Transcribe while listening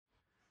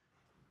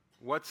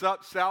What's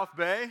up, South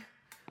Bay?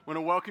 I want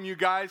to welcome you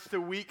guys to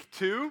week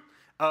 2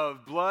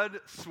 of Blood,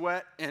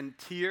 Sweat, and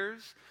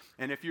Tears.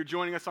 And if you're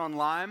joining us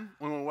online,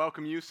 we want to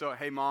welcome you. So,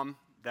 hey, Mom,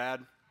 Dad,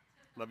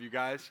 love you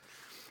guys.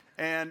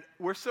 And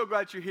we're so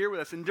glad you're here with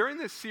us. And during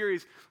this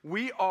series,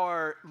 we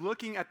are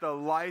looking at the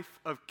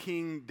life of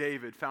King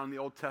David, found in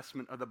the Old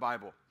Testament of the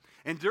Bible.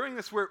 And during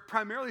this, we're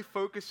primarily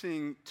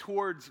focusing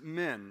towards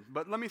men.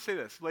 But let me say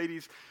this,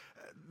 ladies,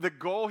 the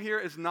goal here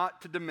is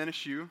not to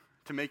diminish you,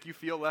 to make you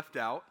feel left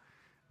out.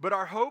 But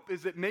our hope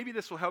is that maybe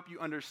this will help you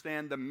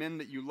understand the men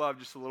that you love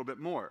just a little bit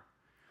more.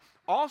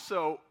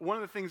 Also, one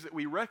of the things that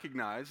we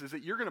recognize is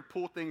that you're going to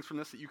pull things from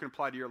this that you can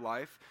apply to your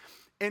life.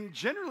 And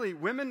generally,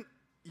 women,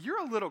 you're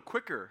a little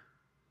quicker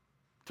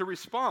to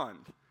respond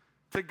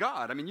to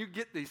God. I mean, you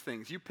get these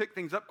things. You pick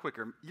things up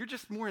quicker. You're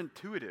just more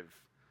intuitive.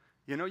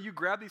 You know, you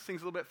grab these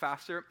things a little bit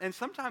faster. And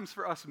sometimes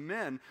for us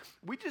men,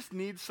 we just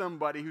need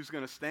somebody who's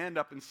going to stand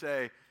up and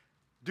say,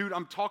 dude,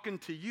 I'm talking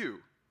to you,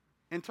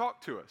 and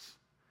talk to us.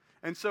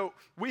 And so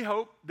we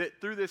hope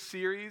that through this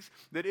series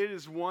that it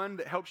is one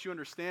that helps you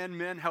understand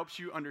men, helps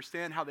you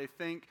understand how they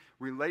think,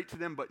 relate to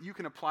them, but you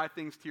can apply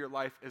things to your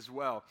life as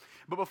well.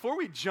 But before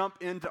we jump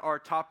into our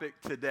topic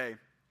today,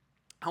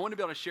 I want to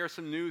be able to share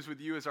some news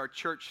with you as our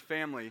church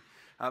family.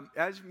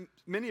 As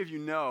many of you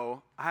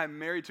know, I'm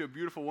married to a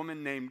beautiful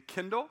woman named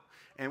Kendall,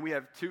 and we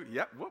have two,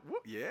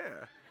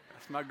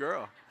 that's my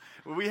girl.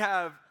 We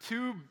have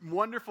 2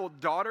 wonderful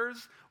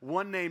daughters,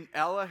 one named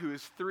Ella, who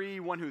is 3,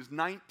 one who's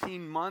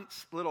 19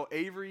 months, little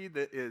Avery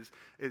that is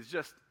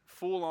just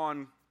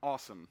full-on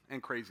awesome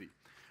and crazy.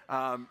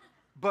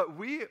 But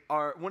we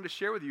want to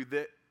share with you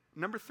that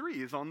number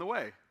 3 is on the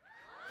way.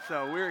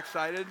 So we're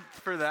excited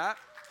for that.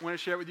 I want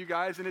to share it with you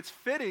guys. And it's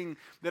fitting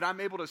that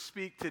I'm able to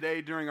speak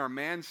today during our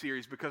man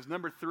series because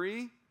number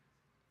 3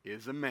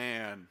 is a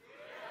man.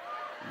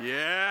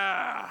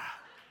 Yeah.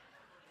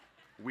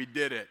 We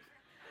did it.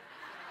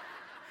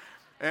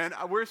 And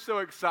we're so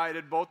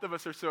excited. Both of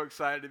us are so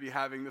excited to be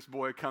having this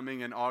boy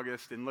coming in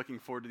August and looking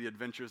forward to the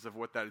adventures of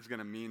what that is going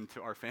to mean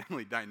to our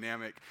family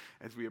dynamic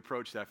as we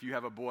approach that. If you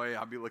have a boy,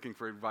 I'll be looking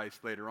for advice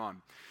later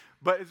on.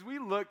 But as we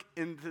look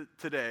into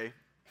today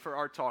for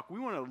our talk, we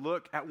want to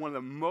look at one of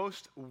the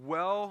most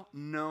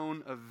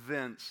well-known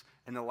events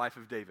in the life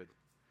of David.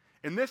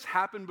 And this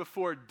happened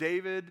before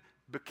David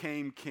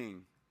became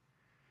king.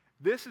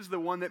 This is the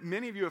one that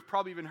many of you have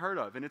probably even heard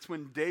of, and it's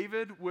when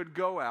David would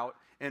go out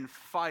and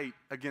fight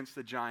against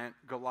the giant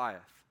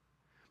Goliath.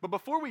 But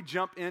before we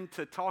jump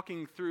into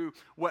talking through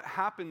what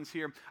happens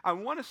here, I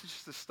want us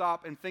just to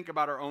stop and think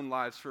about our own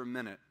lives for a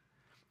minute,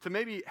 to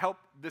maybe help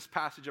this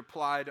passage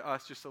apply to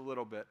us just a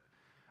little bit.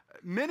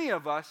 Many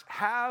of us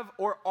have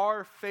or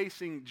are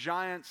facing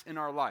giants in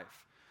our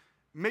life.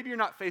 Maybe you're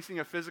not facing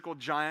a physical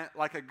giant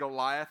like a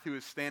Goliath who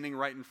is standing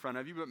right in front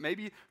of you, but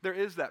maybe there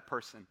is that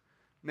person.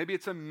 Maybe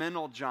it's a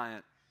mental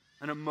giant,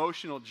 an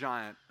emotional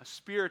giant, a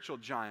spiritual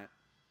giant.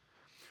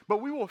 But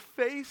we will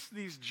face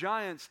these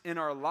giants in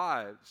our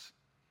lives,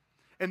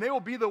 and they will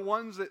be the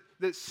ones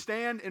that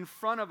stand in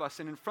front of us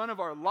and in front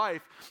of our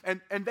life, and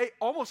they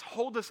almost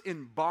hold us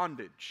in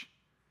bondage.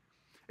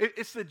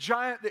 It's the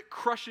giant that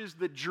crushes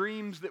the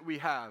dreams that we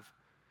have.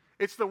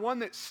 It's the one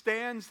that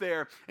stands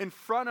there in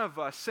front of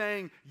us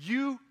saying,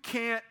 you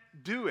can't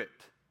do it.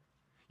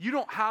 You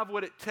don't have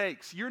what it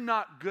takes. You're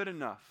not good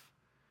enough.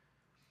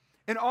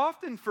 And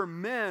often for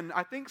men,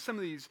 I think some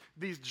of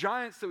these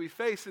giants that we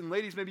face, and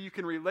ladies, maybe you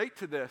can relate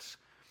to this,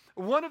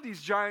 one of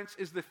these giants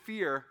is the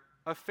fear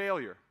of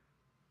failure.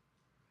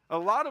 A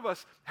lot of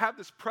us have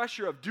this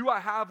pressure of, do I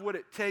have what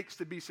it takes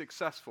to be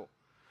successful?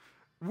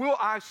 Will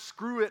I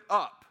screw it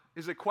up?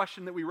 Is a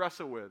question that we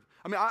wrestle with.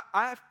 I mean,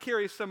 I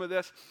carry some of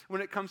this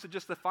when it comes to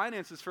just the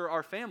finances for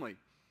our family.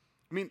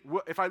 I mean,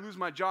 if I lose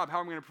my job, how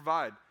am I going to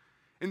provide?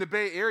 In the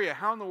Bay Area,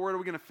 how in the world are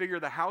we going to figure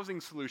the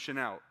housing solution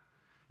out?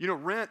 You know,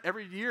 rent,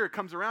 every year it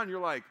comes around, you're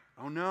like,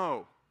 oh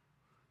no,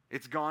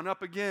 it's gone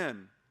up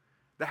again.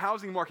 The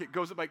housing market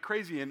goes up like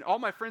crazy, and all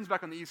my friends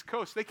back on the East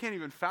Coast, they can't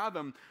even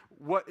fathom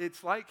what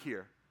it's like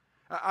here.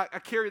 I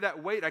carry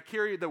that weight. I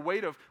carry the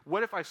weight of,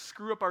 what if I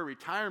screw up our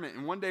retirement,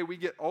 and one day we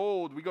get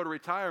old, we go to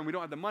retire, and we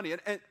don't have the money.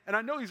 And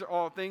I know these are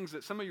all things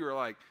that some of you are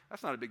like,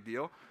 that's not a big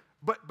deal.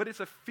 But it's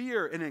a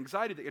fear and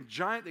anxiety, a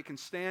giant that can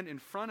stand in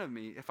front of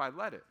me if I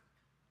let it.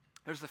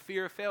 There's the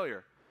fear of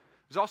failure.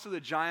 There's also the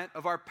giant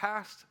of our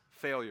past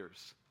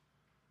failures.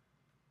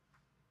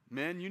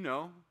 Men, you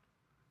know,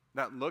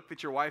 that look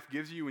that your wife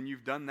gives you when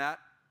you've done that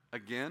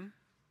again,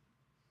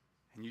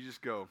 and you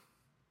just go,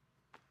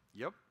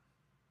 yep.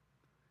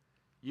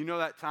 You know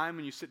that time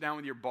when you sit down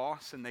with your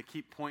boss and they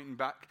keep pointing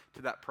back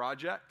to that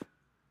project,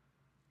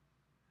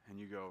 and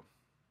you go,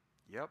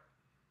 yep.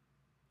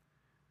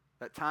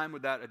 That time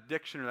with that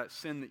addiction or that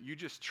sin that you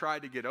just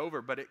tried to get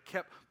over, but it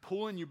kept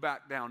pulling you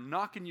back down,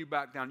 knocking you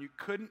back down. You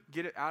couldn't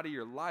get it out of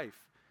your life.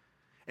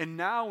 And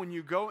now when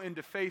you go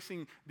into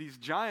facing these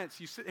giants,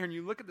 you sit here and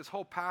you look at this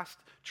whole past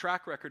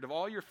track record of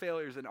all your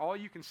failures, and all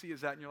you can see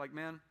is that, and you're like,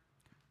 man,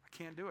 I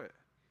can't do it.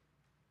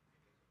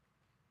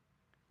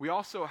 We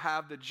also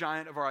have the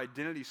giant of our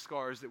identity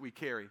scars that we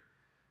carry.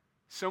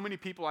 So many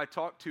people I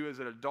talk to as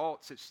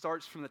adults, it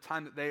starts from the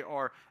time that they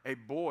are a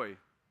boy,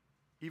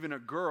 even a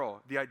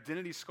girl. The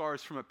identity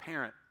scars from a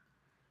parent.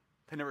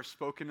 They never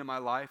spoke into my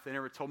life. They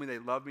never told me they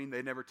loved me.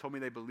 They never told me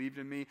they believed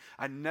in me.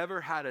 I never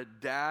had a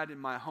dad in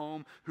my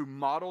home who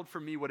modeled for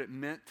me what it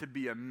meant to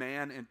be a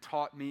man and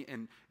taught me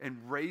and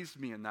raised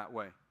me in that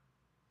way.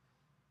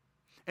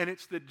 And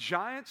it's the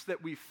giants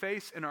that we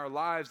face in our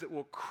lives that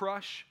will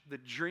crush the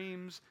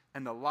dreams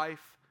and the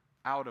life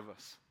out of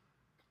us.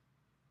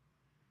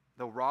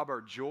 They'll rob our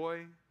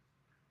joy.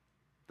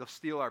 They'll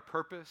steal our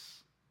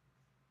purpose.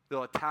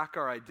 They'll attack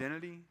our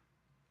identity.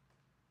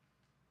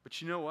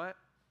 But you know what?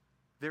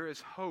 There is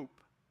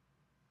hope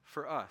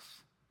for us.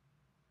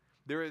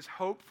 There is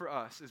hope for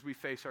us as we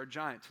face our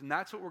giants. And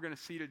that's what we're going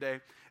to see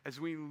today as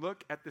we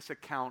look at this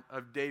account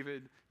of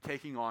David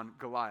taking on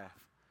Goliath.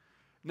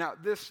 Now,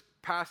 this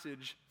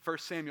passage, 1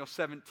 Samuel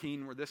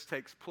 17, where this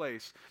takes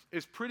place,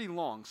 is pretty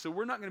long. So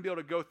we're not going to be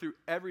able to go through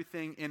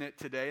everything in it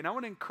today. And I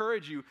want to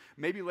encourage you,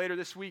 maybe later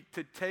this week,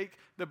 to take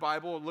the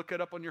Bible, look it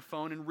up on your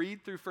phone, and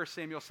read through 1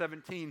 Samuel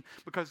 17,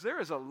 because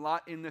there is a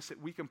lot in this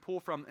that we can pull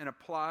from and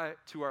apply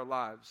to our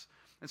lives.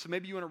 And so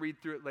maybe you want to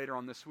read through it later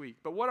on this week.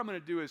 But what I'm going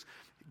to do is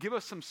give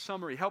us some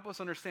summary, help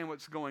us understand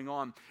what's going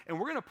on. And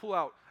we're going to pull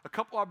out a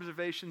couple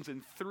observations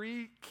and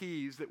 3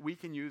 keys that we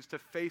can use to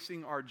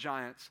facing our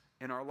giants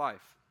in our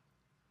life.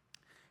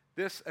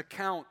 This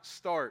account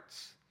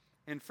starts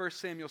in 1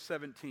 Samuel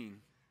 17,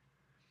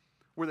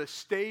 where the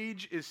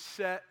stage is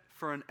set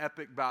for an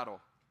epic battle.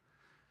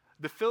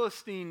 The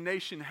Philistine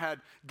nation had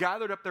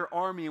gathered up their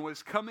army and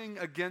was coming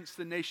against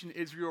the nation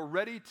Israel,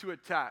 ready to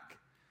attack.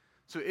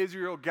 So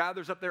Israel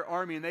gathers up their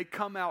army and they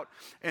come out,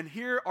 and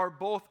here are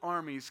both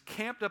armies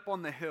camped up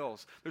on the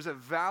hills. There's a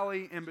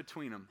valley in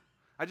between them.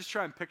 I just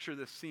try and picture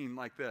this scene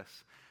like this.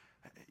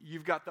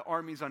 You've got the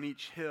armies on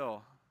each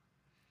hill.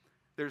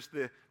 There's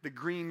the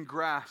green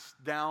grass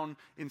down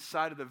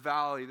inside of the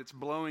valley that's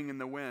blowing in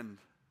the wind.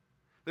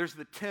 There's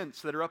the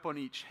tents that are up on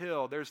each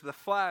hill. There's the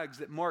flags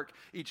that mark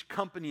each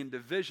company and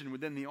division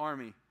within the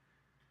army.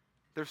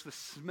 There's the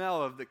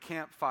smell of the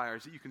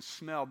campfires that you can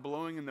smell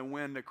blowing in the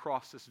wind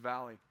across this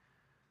valley.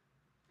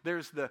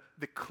 There's the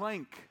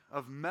clank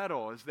of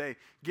metal as they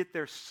get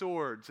their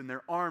swords and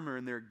their armor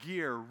and their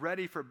gear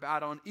ready for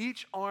battle. And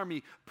each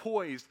army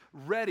poised,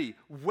 ready,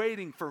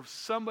 waiting for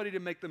somebody to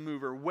make the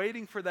move, or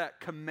waiting for that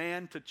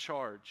command to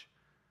charge.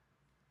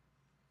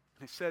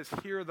 And it says,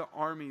 here are the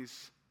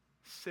armies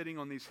sitting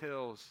on these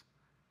hills.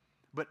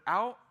 But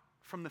out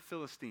from the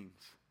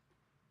Philistines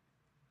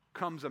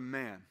comes a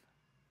man,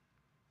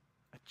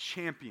 a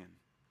champion.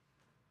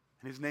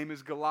 And his name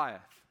is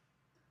Goliath.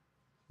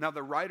 Now,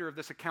 the writer of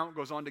this account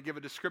goes on to give a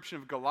description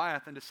of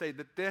Goliath and to say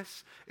that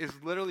this is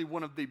literally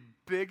one of the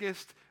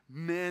biggest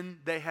men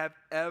they have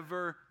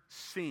ever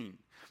seen.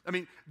 I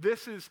mean,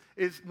 this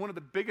is one of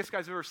the biggest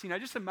guys I've ever seen. I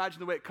just imagine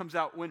the way it comes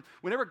out.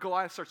 Whenever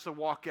Goliath starts to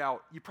walk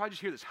out, you probably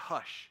just hear this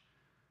hush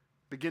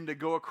begin to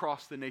go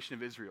across the nation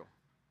of Israel.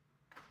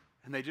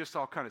 And they just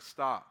all kind of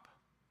stop.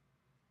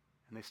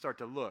 And they start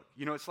to look.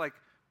 You know, it's like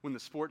when the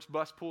sports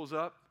bus pulls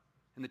up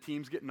and the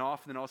team's getting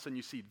off, and then all of a sudden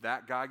you see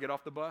that guy get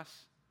off the bus.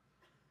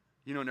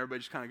 You know, and everybody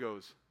just kind of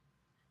goes.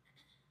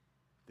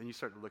 Then you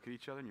start to look at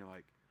each other and you're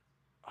like,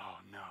 oh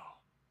no.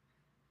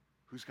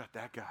 Who's got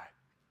that guy?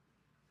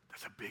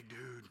 That's a big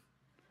dude.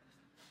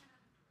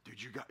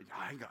 Dude,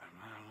 I ain't got him.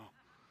 I don't know.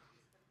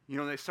 You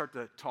know, they start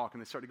to talk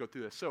and they start to go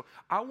through this. So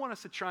I want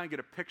us to try and get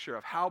a picture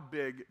of how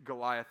big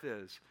Goliath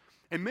is.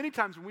 And many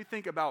times when we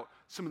think about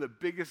some of the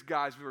biggest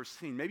guys we've ever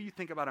seen, maybe you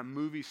think about a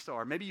movie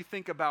star, maybe you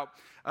think about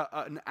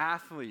an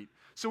athlete.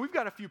 So we've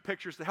got a few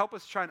pictures to help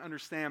us try and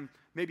understand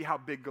maybe how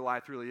big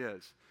Goliath really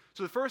is.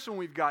 So the first one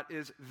we've got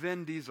is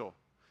Vin Diesel.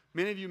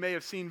 Many of you may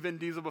have seen Vin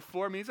Diesel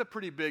before. I mean, he's a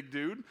pretty big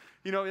dude.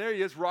 You know, there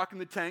he is rocking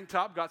the tank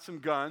top, got some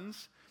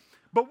guns.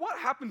 But what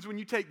happens when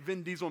you take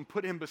Vin Diesel and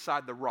put him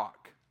beside The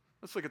Rock?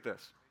 Let's look at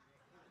this.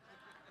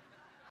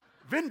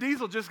 Vin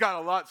Diesel just got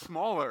a lot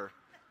smaller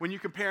when you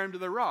compare him to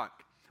The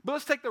Rock. But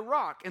let's take The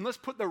Rock and let's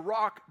put The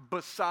Rock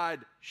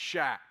beside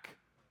Shaq.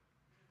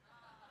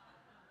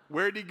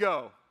 Where'd he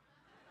go?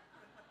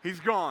 He's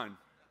gone.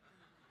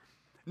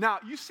 Now,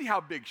 you see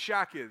how big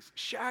Shaq is.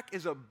 Shaq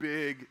is a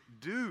big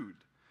dude.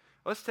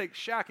 Let's take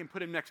Shaq and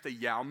put him next to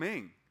Yao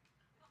Ming.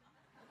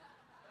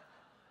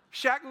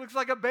 Shaq looks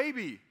like a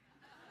baby.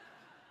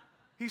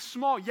 He's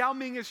small. Yao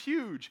Ming is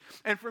huge.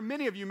 And for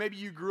many of you, maybe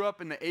you grew up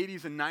in the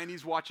 80s and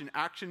 90s watching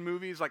action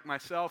movies like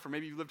myself, or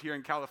maybe you lived here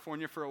in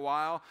California for a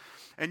while,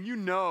 and you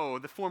know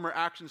the former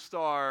action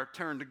star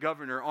turned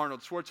governor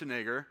Arnold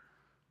Schwarzenegger.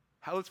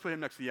 Let's put him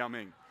next to Yao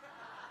Ming.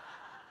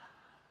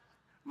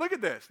 Look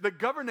at this. The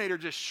governor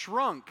just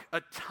shrunk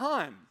a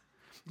ton.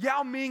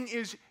 Yao Ming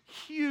is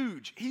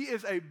huge. He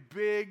is a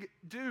big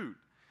dude.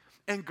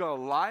 And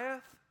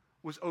Goliath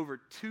was over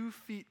 2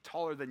 feet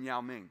taller than Yao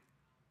Ming.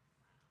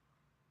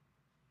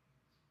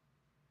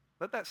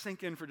 Let that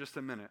sink in for just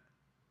a minute.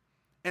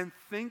 And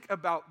think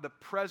about the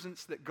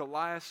presence that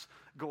Goliath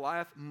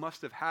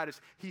must have had as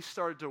he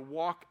started to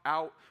walk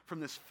out from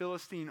this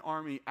Philistine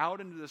army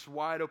out into this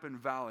wide open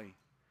valley.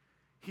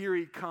 Here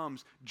he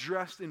comes,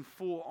 dressed in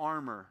full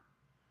armor,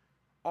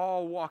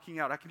 all walking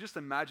out. I can just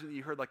imagine that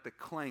you heard like the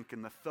clank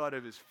and the thud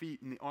of his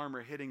feet and the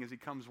armor hitting as he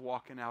comes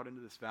walking out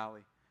into this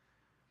valley.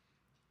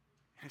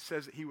 And it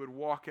says that he would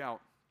walk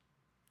out.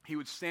 He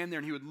would stand there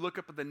and he would look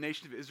up at the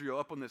nation of Israel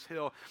up on this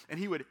hill, and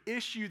he would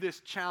issue this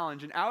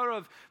challenge. And out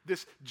of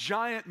this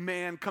giant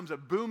man comes a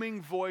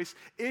booming voice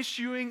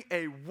issuing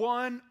a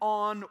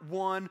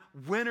one-on-one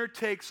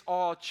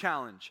winner-takes-all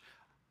challenge.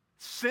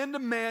 Send a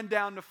man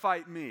down to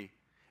fight me.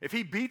 If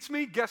he beats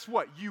me, guess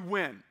what? You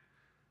win.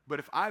 But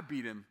if I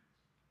beat him,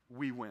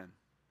 we win.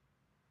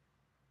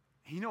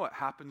 You know what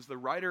happens? The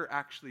writer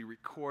actually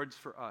records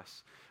for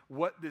us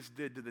what this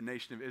did to the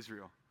nation of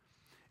Israel.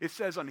 It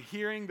says, on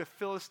hearing the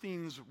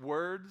Philistines'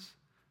 words,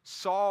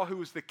 Saul, who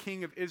was the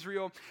king of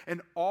Israel,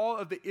 and all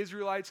of the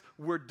Israelites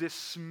were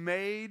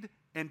dismayed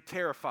and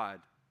terrified.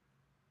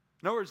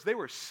 In other words, they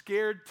were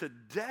scared to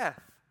death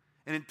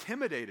and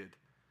intimidated.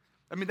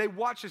 I mean, they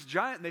watched this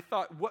giant and they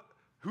thought,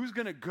 who's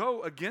going to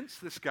go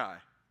against this guy?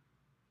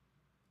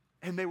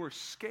 And they were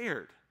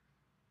scared.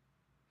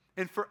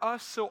 And for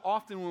us, so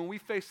often when we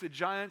face the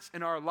giants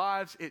in our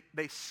lives,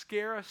 they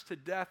scare us to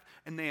death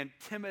and they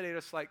intimidate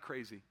us like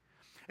crazy.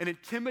 And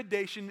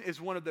intimidation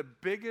is one of the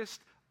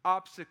biggest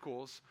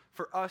obstacles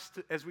for us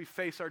as we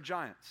face our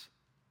giants.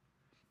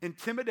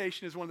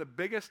 Intimidation is one of the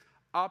biggest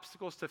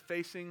obstacles to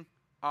facing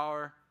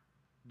our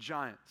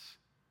giants.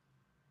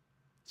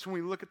 So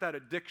when we look at that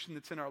addiction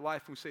that's in our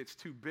life and we say it's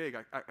too big,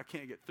 I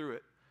can't get through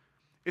it.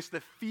 It's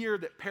the fear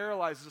that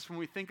paralyzes us when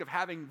we think of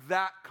having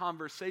that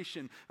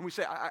conversation and we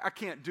say, I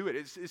can't do it.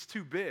 It's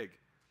too big.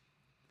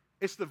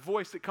 It's the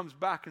voice that comes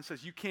back and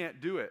says, you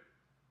can't do it.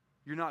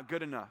 You're not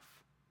good enough.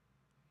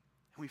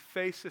 And we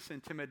face this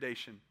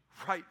intimidation,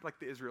 right like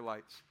the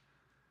Israelites.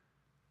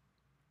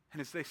 And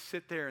as they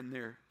sit there in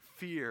their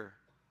fear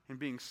and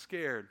being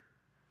scared,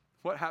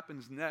 what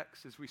happens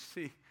next is we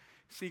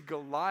see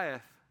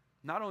Goliath.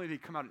 Not only did he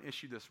come out and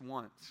issue this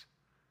once,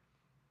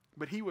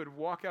 but he would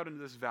walk out into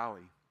this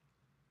valley,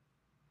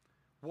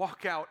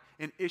 walk out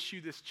and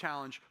issue this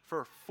challenge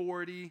for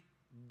 40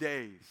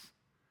 days.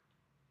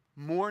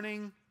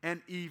 Morning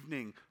and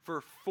evening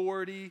for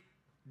 40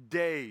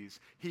 days.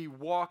 He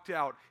walked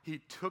out, he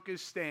took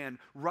his stand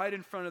right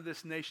in front of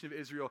this nation of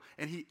Israel,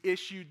 and he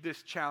issued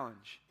this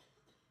challenge.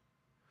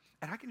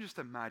 And I can just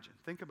imagine,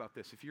 think about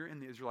this, if you're in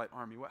the Israelite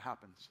army, what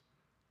happens?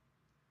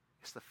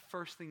 It's the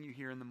first thing you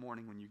hear in the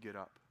morning when you get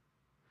up.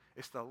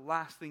 It's the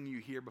last thing you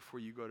hear before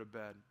you go to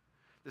bed.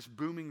 This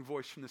booming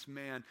voice from this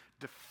man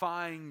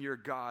defying your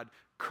God,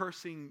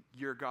 cursing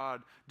your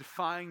God,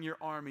 defying your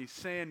army,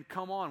 saying,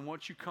 come on,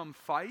 won't you come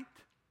fight?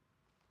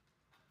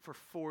 For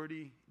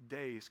 40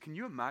 days. Can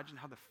you imagine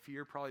how the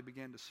fear probably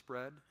began to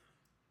spread?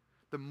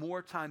 The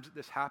more times that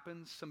this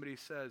happens, somebody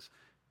says,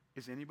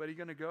 is anybody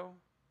going to go?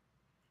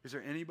 Is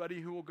there anybody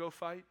who will go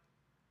fight?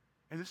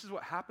 And this is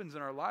what happens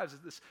in our lives,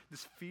 is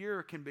this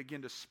fear can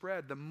begin to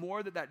spread. The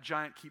more that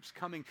giant keeps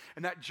coming,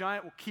 and that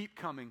giant will keep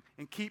coming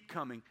and keep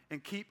coming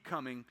and keep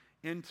coming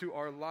into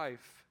our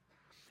life.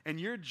 And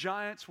your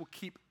giants will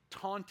keep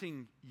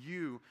taunting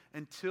you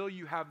until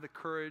you have the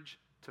courage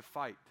to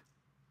fight.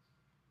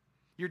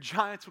 Your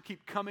giants will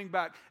keep coming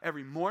back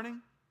every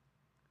morning,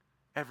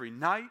 every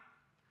night.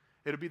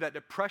 It'll be that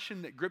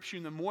depression that grips you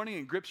in the morning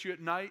and grips you at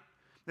night.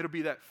 It'll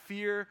be that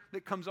fear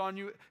that comes on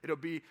you. It'll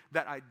be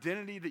that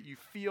identity that you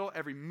feel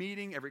every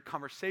meeting, every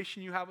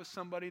conversation you have with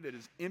somebody that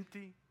is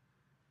empty.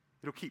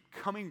 It'll keep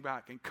coming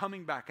back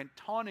and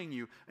taunting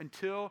you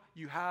until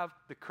you have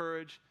the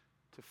courage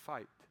to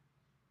fight.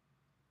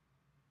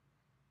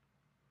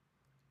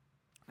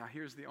 Now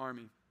here's the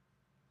army.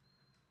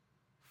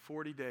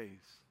 40 days.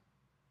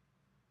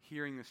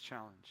 Hearing this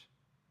challenge.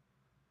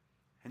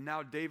 And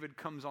now David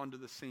comes onto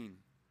the scene.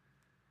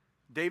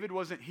 David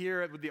wasn't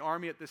here with the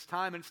army at this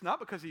time, and it's not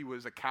because he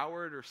was a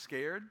coward or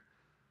scared.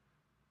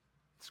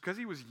 It's because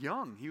he was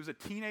young. He was a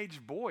teenage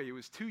boy. He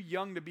was too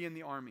young to be in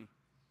the army.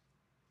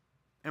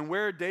 And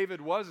where David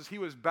was is he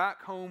was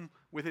back home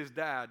with his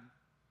dad,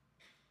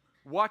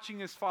 watching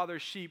his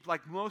father's sheep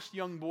like most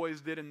young boys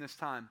did in this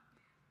time.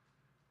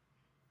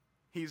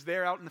 He's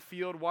there out in the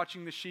field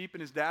watching the sheep,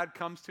 and his dad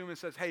comes to him and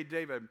says, hey,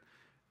 David,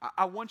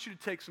 I want you to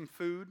take some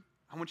food.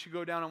 I want you to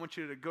go down. I want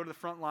you to go to the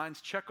front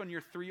lines, check on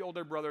your 3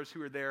 older brothers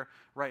who are there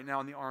right now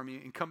in the army,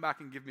 and come back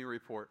and give me a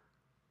report.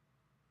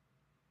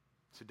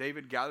 So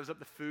David gathers up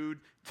the food,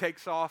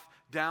 takes off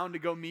down to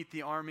go meet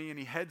the army, and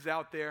he heads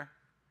out there,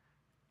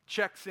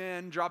 checks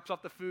in, drops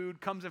off the food,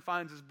 comes and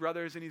finds his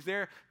brothers, and he's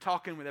there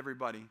talking with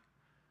everybody.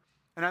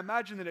 And I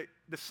imagine that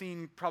the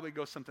scene probably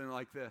goes something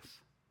like this.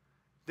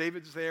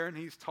 David's there, and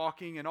he's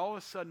talking, and all of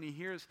a sudden he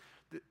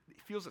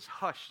feels this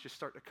hush just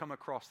start to come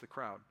across the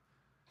crowd.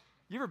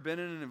 You ever been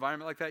in an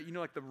environment like that? You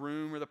know, like the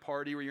room or the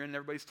party where you're in and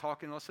everybody's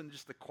talking, and all of a sudden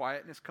just the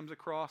quietness comes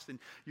across, and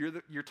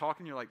you're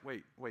talking, you're like,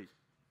 wait,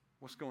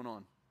 what's going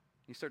on?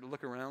 You start to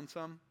look around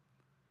some,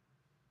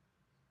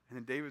 and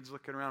then David's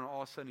looking around, and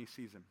all of a sudden he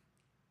sees him.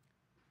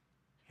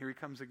 Here he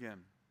comes again,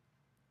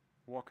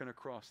 walking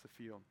across the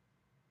field.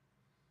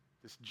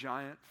 This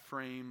giant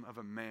frame of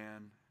a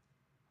man,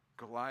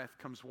 Goliath,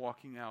 comes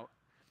walking out,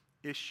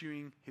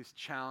 issuing his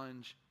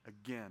challenge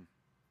again.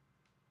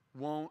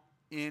 Won't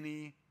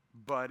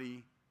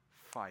anybody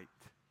fight?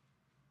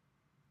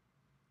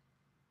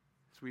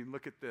 As we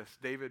look at this,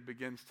 David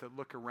begins to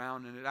look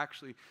around, and it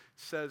actually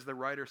says, the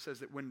writer says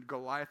that when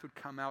Goliath would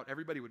come out,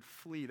 everybody would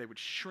flee. They would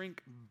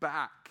shrink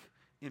back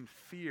in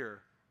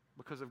fear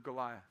because of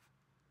Goliath.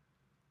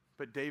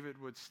 But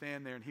David would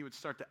stand there and he would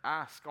start to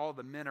ask all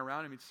the men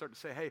around him. He'd start to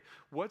say, hey,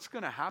 what's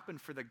going to happen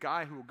for the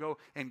guy who will go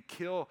and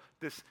kill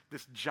this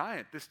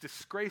giant, this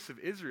disgrace of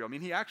Israel? I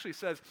mean, he actually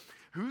says,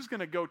 who's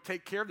going to go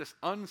take care of this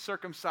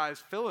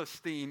uncircumcised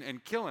Philistine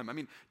and kill him? I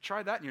mean,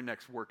 try that in your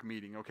next work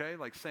meeting, okay?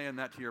 Like saying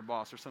that to your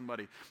boss or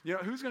somebody. You know,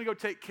 who's going to go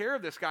take care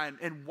of this guy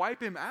and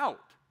wipe him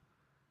out?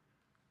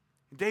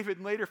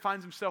 David later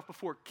finds himself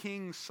before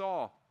King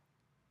Saul.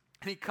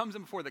 And he comes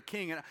in before the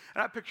king, and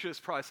I picture this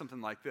probably something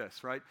like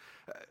this, right?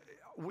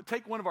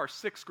 Take one of our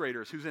sixth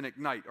graders who's in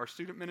Ignite, our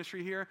student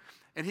ministry here,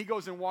 and he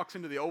goes and walks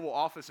into the Oval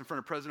Office in front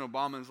of President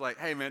Obama and is like,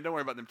 hey, man, don't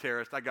worry about them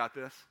terrorists. I got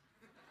this.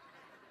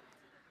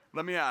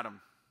 Let me at them.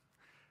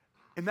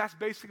 And that's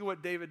basically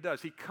what David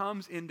does. He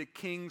comes into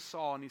King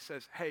Saul, and he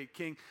says, hey,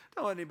 king,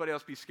 don't let anybody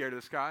else be scared of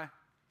this guy.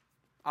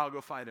 I'll go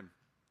fight him.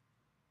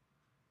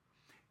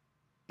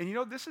 And you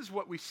know, this is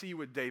what we see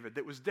with David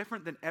that was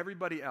different than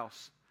everybody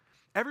else.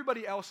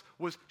 Everybody else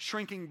was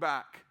shrinking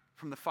back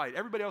from the fight.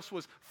 Everybody else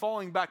was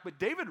falling back, but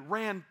David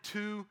ran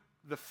to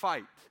the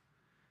fight.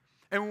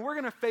 And when we're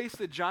going to face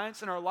the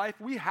giants in our life,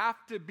 we have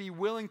to be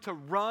willing to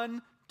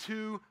run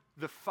to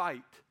the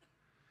fight.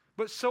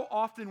 But so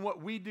often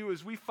what we do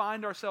is we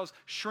find ourselves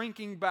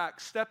shrinking back,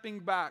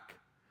 stepping back.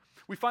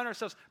 We find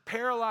ourselves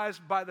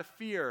paralyzed by the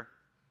fear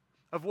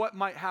of what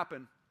might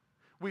happen.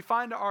 We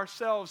find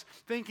ourselves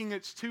thinking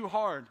it's too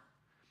hard.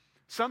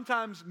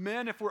 Sometimes,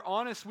 men, if we're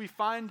honest, we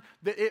find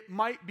that it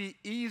might be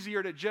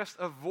easier to just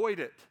avoid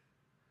it,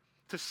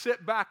 to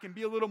sit back and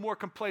be a little more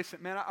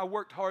complacent. Man, I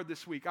worked hard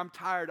this week. I'm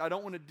tired. I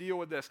don't want to deal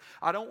with this.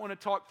 I don't want to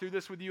talk through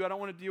this with you. I don't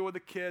want to deal with the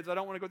kids. I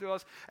don't want to go through all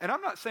this. And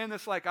I'm not saying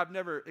this like I've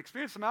never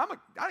experienced it.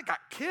 I got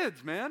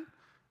kids, man.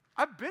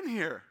 I've been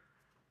here.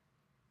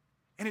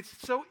 And it's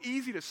so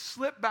easy to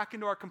slip back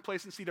into our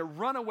complacency, to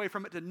run away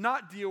from it, to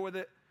not deal with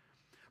it.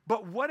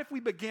 But what if we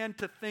began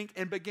to think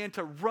and began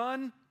to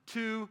run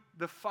to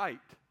the fight?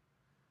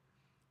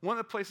 One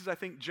of the places I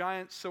think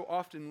giants so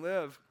often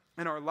live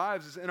in our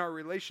lives is in our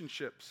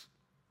relationships.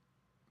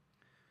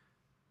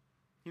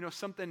 You know,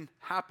 something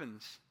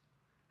happens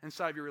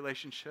inside your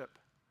relationship.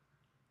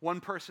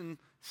 One person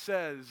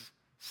says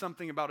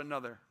something about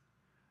another.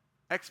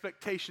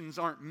 Expectations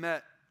aren't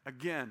met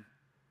again.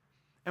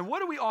 And what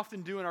do we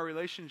often do in our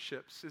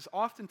relationships is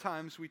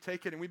oftentimes we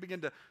take it and we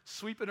begin to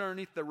sweep it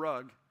underneath the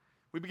rug.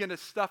 We begin to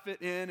stuff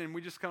it in and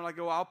we just kind of like,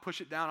 oh, I'll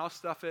push it down, I'll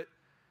stuff it.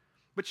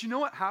 But you know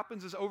what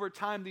happens is over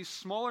time, these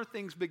smaller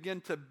things begin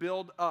to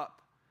build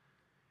up.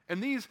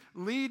 And these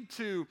lead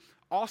to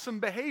awesome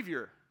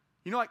behavior.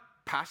 You know, like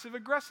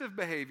passive-aggressive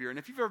behavior. And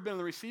if you've ever been on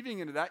the receiving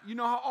end of that, you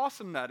know how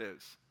awesome that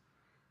is.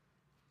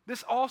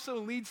 This also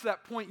leads to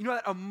that point, you know,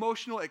 that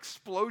emotional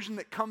explosion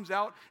that comes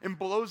out and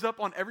blows up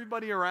on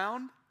everybody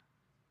around?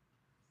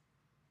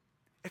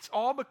 It's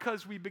all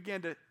because we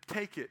began to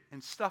take it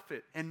and stuff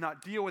it and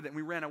not deal with it, and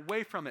we ran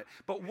away from it.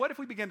 But what if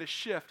we began to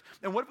shift,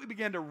 and what if we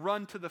began to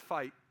run to the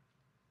fight?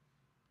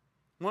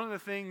 One of the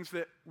things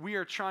that we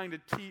are trying to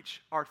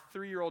teach our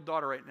 3-year-old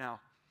daughter right now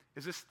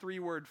is this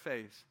 3-word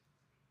phase.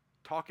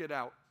 Talk it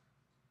out.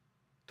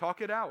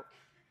 Talk it out.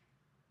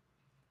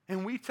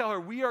 And we tell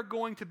her we are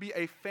going to be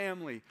a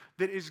family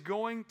that is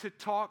going to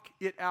talk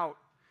it out.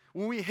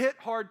 When we hit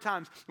hard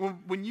times,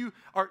 when you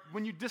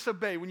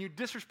disobey, when you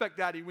disrespect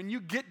daddy, when you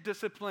get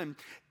disciplined,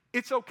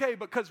 it's okay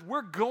because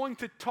we're going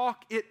to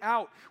talk it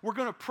out. We're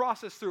going to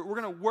process through it.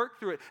 We're going to work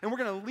through it. And we're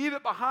going to leave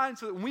it behind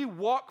so that when we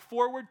walk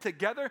forward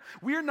together,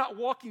 we are not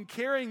walking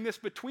carrying this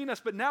between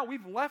us, but now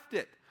we've left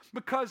it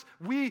because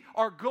we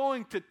are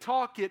going to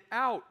talk it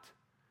out.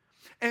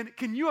 And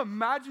can you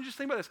imagine, just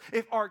think about this,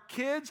 if our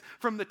kids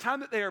from the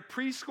time that they are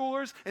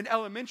preschoolers and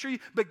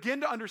elementary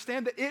begin to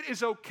understand that it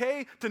is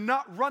okay to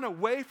not run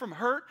away from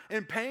hurt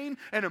and pain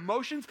and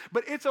emotions,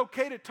 but it's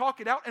okay to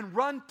talk it out and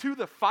run to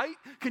the fight?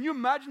 Can you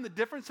imagine the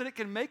difference that it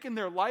can make in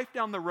their life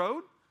down the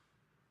road?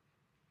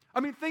 I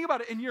mean, think about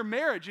it in your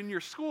marriage, in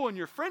your school, in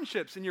your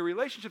friendships, in your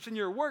relationships, in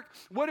your work.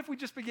 What if we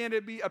just began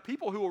to be a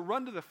people who will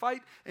run to the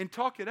fight and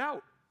talk it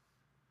out?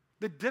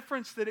 The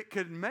difference that it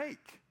could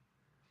make.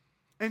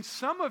 And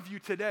some of you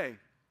today,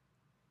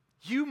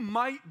 you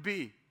might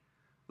be,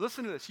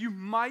 listen to this, you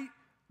might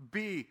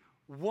be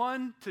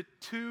 1 to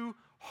 2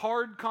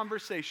 hard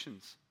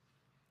conversations,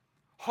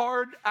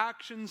 hard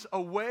actions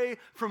away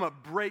from a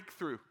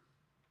breakthrough.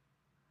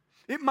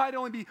 It might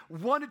only be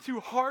 1 to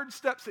 2 hard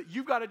steps that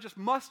you've got to just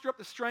muster up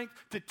the strength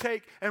to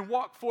take and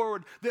walk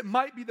forward that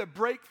might be the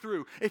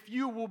breakthrough if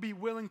you will be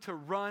willing to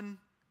run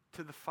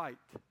to the fight.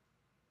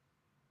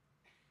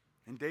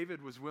 And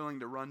David was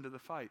willing to run to the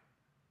fight.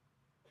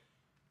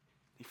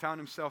 He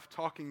found himself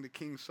talking to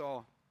King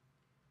Saul.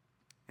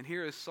 And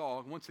here is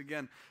Saul. Once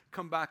again,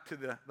 come back to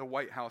the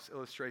White House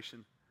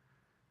illustration.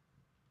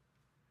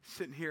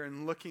 Sitting here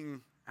and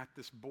looking at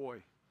this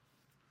boy.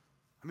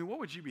 I mean, what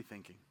would you be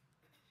thinking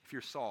if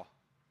you're Saul?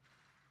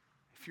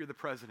 If you're the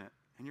president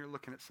and you're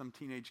looking at some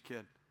teenage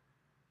kid?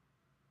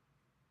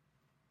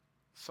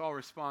 Saul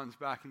responds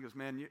back and he goes,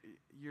 man,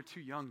 you're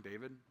too young,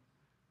 David.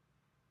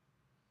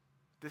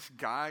 This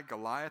guy,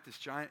 Goliath, this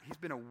giant, he's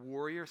been a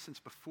warrior since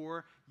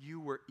before you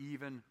were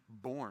even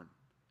born.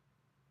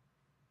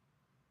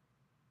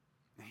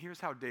 And here's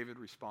how David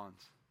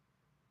responds.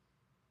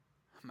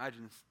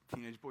 Imagine this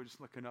teenage boy just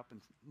looking up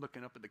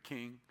at the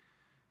king and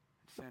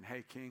saying,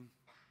 hey, king,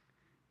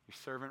 your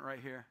servant right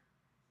here.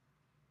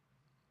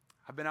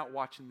 I've been out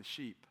watching the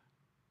sheep.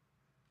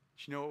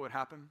 Do you know what would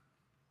happen?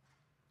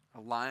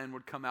 A lion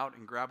would come out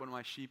and grab one of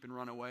my sheep and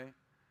run away.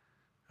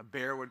 A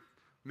bear would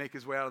make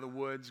his way out of the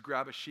woods,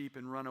 grab a sheep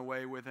and run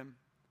away with him.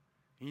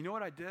 And you know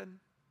what I did?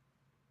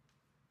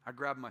 I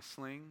grabbed my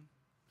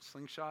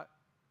slingshot,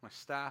 my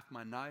staff,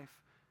 my knife,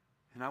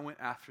 and I went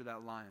after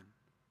that lion.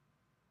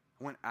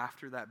 I went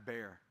after that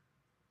bear.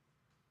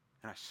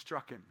 And I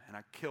struck him and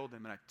I killed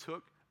him and I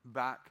took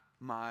back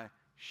my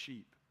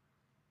sheep.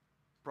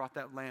 Brought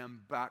that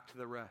lamb back to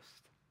the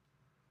rest.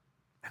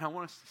 And I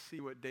want us to see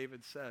what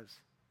David says.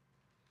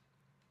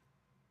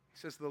 He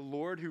says, the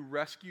Lord who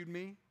rescued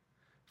me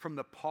from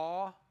the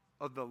paw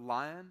of the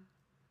lion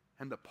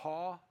and the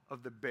paw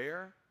of the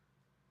bear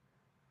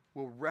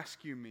will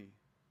rescue me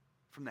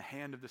from the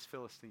hand of this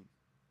Philistine.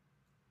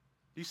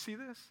 Do you see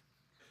this?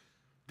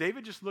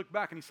 David just looked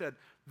back and he said,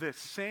 the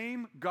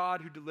same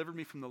God who delivered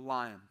me from the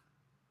lion,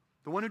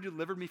 the one who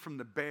delivered me from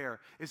the bear,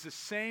 is the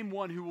same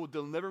one who will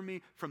deliver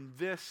me from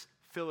this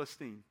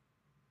Philistine.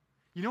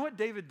 You know what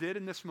David did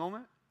in this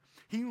moment?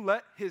 He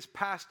let his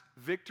past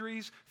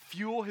victories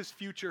fuel his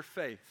future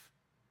faith.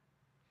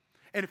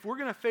 And if we're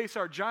going to face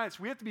our giants,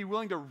 we have to be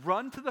willing to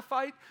run to the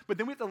fight, but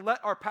then we have to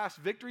let our past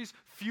victories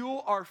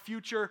fuel our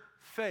future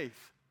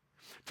faith.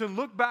 To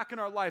look back in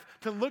our life,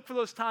 to look for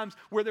those times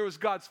where there was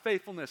God's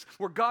faithfulness,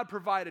 where God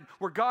provided,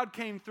 where God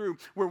came through,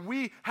 where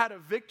we had a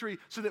victory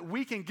so that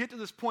we can get to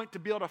this point to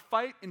be able to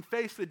fight and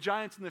face the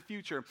giants in the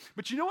future.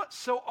 But you know what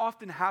so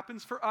often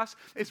happens for us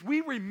is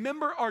we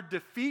remember our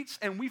defeats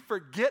and we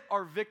forget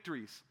our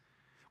victories.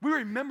 We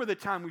remember the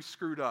time we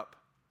screwed up.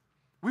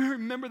 We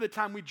remember the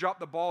time we dropped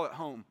the ball at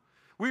home.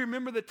 We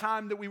remember the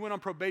time that we went on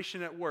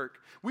probation at work.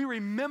 We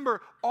remember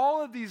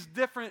all of these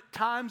different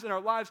times in our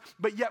lives,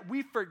 but yet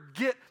we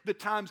forget the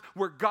times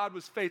where God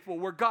was faithful,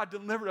 where God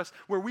delivered us,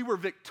 where we were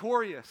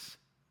victorious.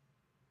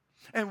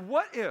 And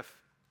what if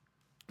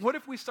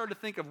we start to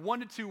think of 1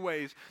 to 2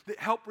 ways that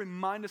help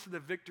remind us of the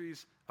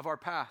victories of our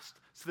past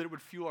so that it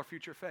would fuel our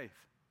future faith?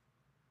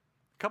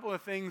 A couple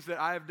of things that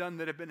I have done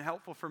that have been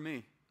helpful for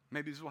me.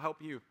 Maybe this will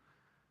help you.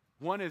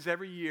 One is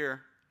every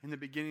year, in the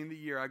beginning of the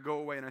year, I go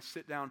away and I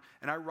sit down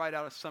and I write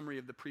out a summary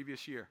of the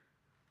previous year.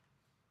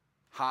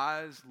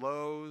 Highs,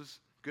 lows,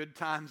 good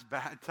times,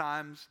 bad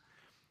times,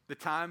 the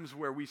times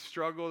where we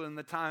struggled and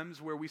the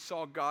times where we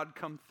saw God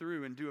come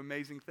through and do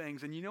amazing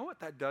things. And you know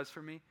what that does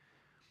for me?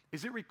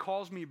 Is it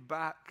recalls me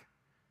back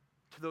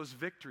to those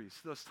victories,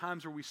 those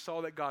times where we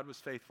saw that God was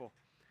faithful.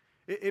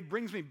 It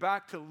brings me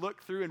back to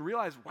look through and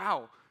realize,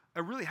 wow,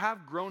 I really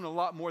have grown a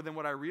lot more than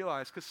what I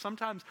realized, because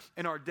sometimes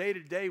in our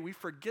day-to-day, we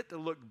forget to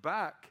look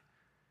back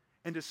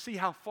and to see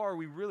how far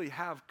we really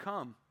have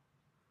come.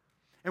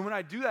 And when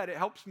I do that, it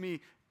helps me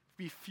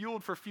be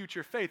fueled for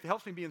future faith. It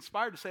helps me be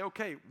inspired to say,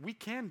 okay, we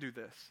can do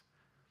this.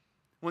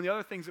 One of the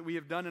other things that we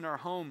have done in our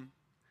home,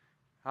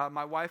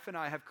 my wife and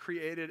I have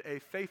created a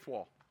faith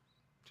wall.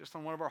 Just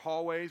on one of our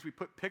hallways, we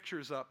put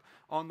pictures up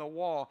on the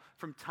wall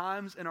from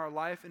times in our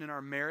life and in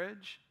our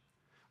marriage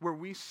where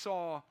we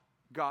saw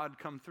God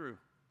come through.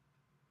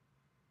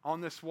 On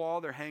this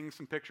wall, they're hanging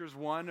some pictures.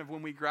 One of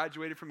when we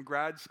graduated from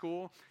grad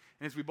school,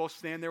 and as we both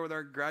stand there with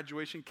our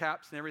graduation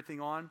caps and everything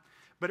on.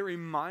 But it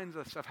reminds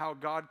us of how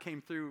God came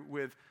through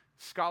with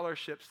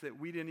scholarships that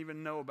we didn't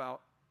even know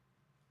about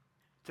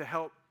to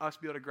help us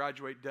be able to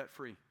graduate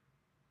debt-free.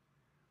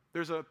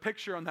 There's a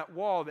picture on that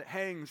wall that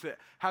hangs that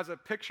has a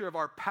picture of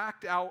our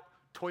packed out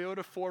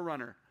Toyota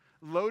 4Runner,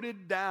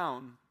 loaded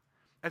down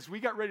as we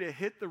got ready to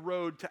hit the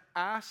road to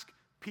ask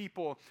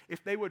people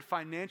if they would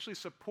financially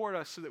support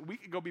us so that we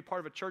could go be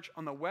part of a church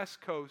on the West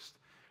Coast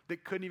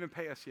that couldn't even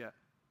pay us yet.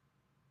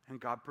 And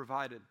God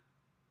provided.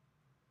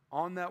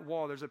 On that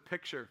wall, there's a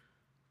picture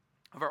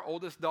of our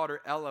oldest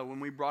daughter, Ella, when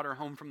we brought her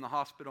home from the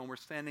hospital and we're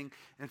standing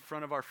in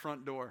front of our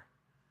front door.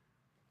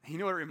 You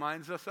know what it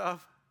reminds us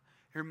of?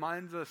 It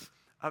reminds us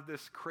of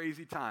this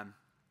crazy time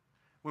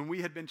when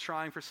we had been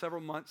trying for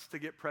several months to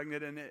get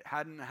pregnant and it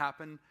hadn't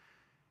happened.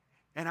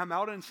 And I'm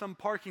out in some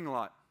parking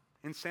lot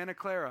in Santa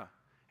Clara,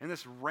 and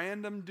this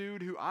random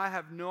dude who I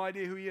have no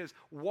idea who he is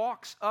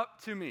walks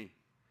up to me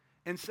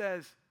and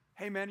says,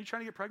 "Hey man, you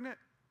trying to get pregnant?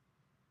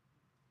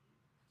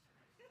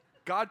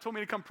 God told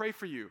me to come pray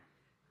for you."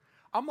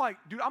 I'm like,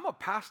 dude, I'm a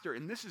pastor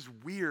and this is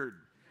weird.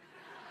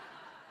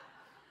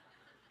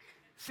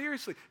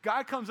 Seriously,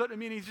 guy comes up to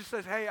me and he just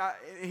says, "Hey,"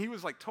 he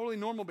was like totally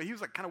normal, but he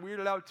was like kind of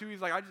weirded out too.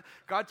 He's like,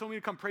 God told me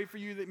to come pray for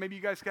you that maybe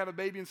you guys could have a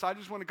baby, and so I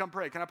just want to come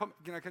pray. Can I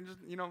just,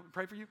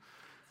 pray for you?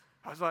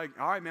 I was like,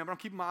 all right, man, but I'm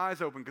keeping my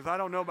eyes open because I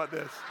don't know about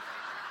this,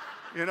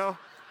 you know?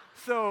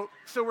 So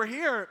we're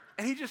here,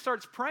 and he just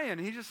starts praying.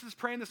 He just is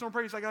praying this normal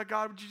prayer. He's like, oh,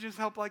 God, would you just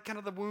help like kind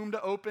of the womb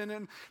to open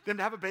and them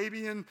to have a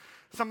baby and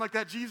something like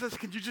that? Jesus,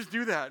 could you just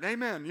do that?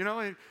 Amen. You know,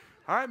 and,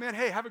 all right, man,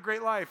 hey, have a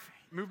great life.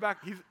 He moved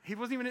back. He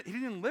didn't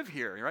even live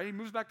here, right? He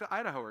moves back to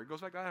Idaho, or he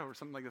goes back to Idaho or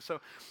something like this.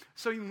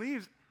 So he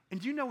leaves, and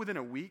do you know within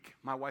a week,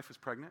 my wife was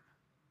pregnant?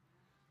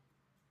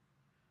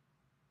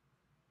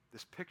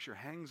 This picture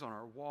hangs on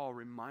our wall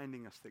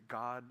reminding us that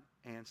God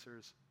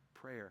answers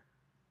prayer.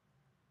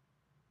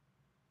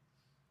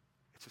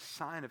 It's a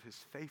sign of his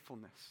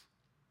faithfulness.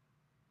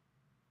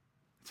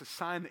 It's a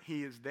sign that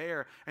he is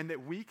there and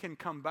that we can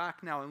come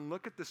back now and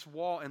look at this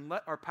wall and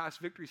let our past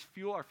victories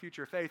fuel our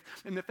future faith.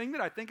 And the thing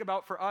that I think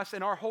about for us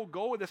and our whole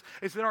goal with this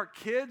is that our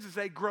kids, as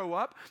they grow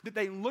up, that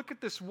they look at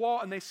this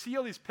wall and they see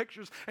all these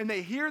pictures and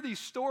they hear these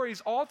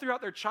stories all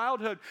throughout their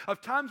childhood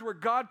of times where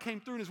God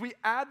came through. And as we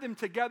add them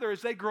together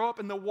as they grow up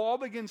and the wall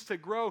begins to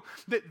grow,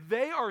 that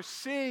they are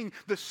seeing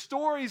the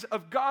stories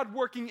of God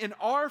working in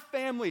our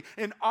family,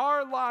 in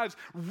our lives,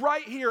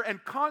 right here,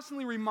 and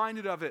constantly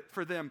reminded of it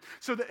for them.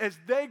 So that as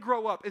they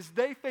grow up, as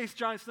they face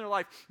giants in their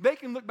life, they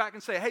can look back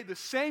and say, hey, the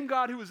same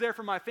God who was there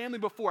for my family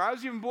before I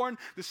was even born,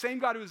 the same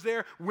God who was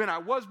there when I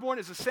was born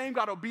is the same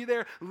God who will be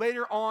there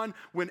later on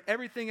when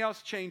everything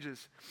else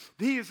changes.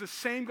 He is the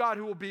same God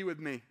who will be with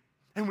me.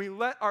 And we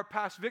let our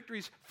past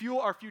victories fuel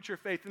our future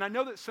faith. And I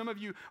know that some of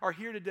you are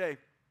here today,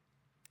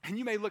 and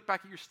you may look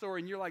back at your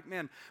story and you're like,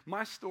 man,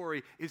 my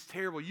story is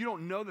terrible. You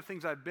don't know the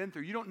things I've been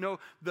through. You don't know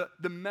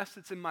the mess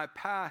that's in my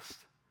past.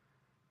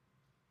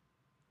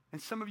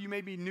 And some of you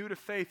may be new to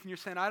faith and you're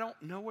saying, I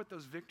don't know what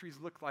those victories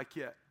look like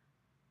yet.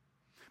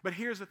 But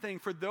here's the thing,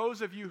 for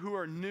those of you who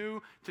are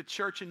new to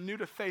church and new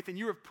to faith, and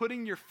you are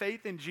putting your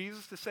faith in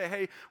Jesus to say,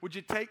 hey, would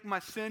you take my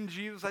sin,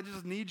 Jesus? I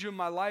just need you in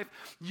my life.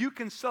 You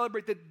can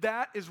celebrate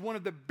that is one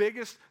of the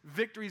biggest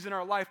victories in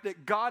our life,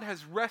 that God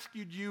has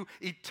rescued you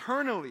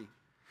eternally.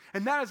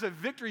 And that is a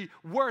victory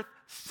worth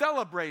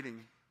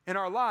celebrating in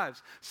our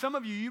lives. Some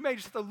of you, you may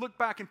just have to look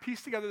back and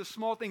piece together the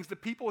small things, the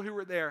people who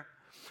were there,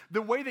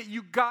 the way that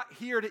you got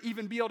here to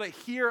even be able to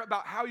hear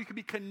about how you could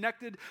be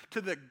connected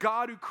to the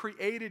God who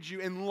created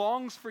you and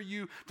longs for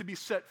you to be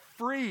set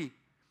free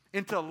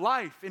into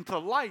life, into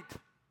light.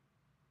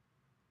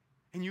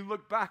 And you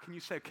look back and you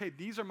say, okay,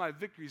 these are my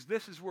victories.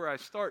 This is where I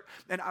start.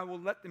 And I will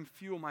let them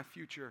fuel my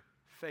future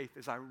faith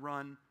as I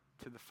run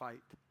to the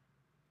fight.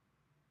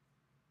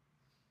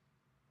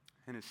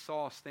 And as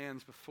Saul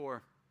stands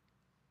before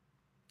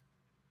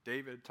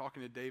David,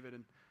 talking to David,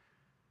 and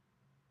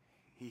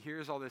he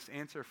hears all this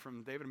answer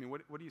from David. I mean,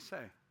 what do you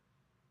say?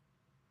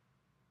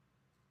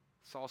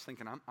 Saul's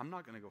thinking, I'm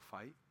not going to go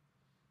fight.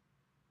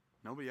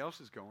 Nobody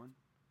else is going.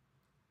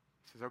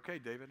 He says, okay,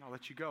 David, I'll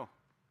let you go.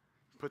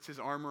 He puts his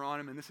armor on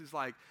him, and this is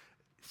like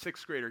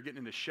sixth grader getting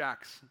into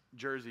Shaq's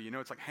jersey. You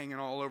know, it's like hanging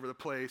all over the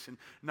place and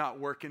not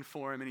working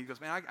for him. And he goes,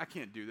 man, I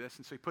can't do this.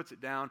 And so he puts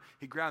it down.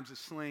 He grabs his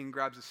sling,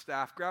 grabs his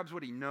staff, grabs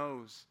what he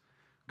knows,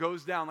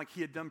 goes down like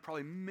he had done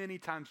probably many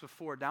times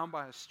before, down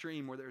by a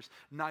stream where there's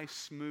nice,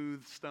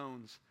 smooth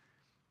stones.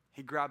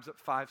 He grabs up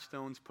 5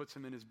 stones, puts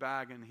them in his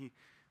bag, and he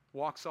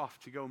walks off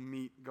to go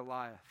meet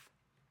Goliath.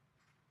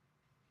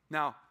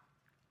 Now,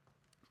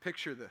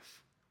 picture this.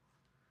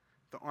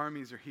 The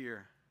armies are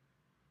here.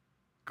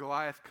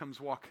 Goliath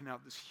comes walking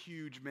out, this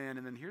huge man,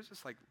 and then here's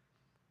this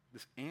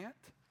ant.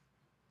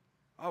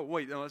 Oh,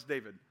 wait, no, that's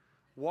David.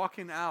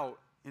 Walking out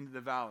into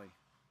the valley.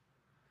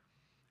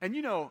 And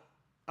you know,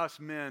 us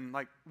men,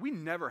 we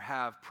never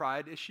have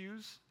pride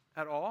issues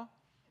at all,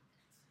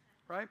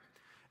 right?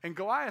 And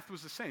Goliath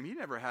was the same. He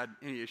never had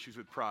any issues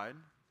with pride.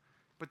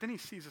 But then he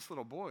sees this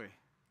little boy. And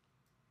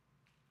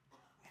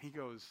he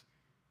goes,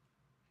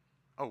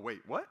 oh,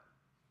 wait, what?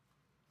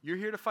 You're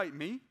here to fight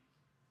me?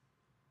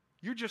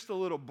 You're just a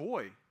little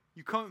boy.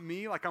 You come at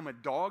me like I'm a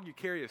dog. You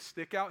carry a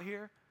stick out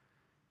here.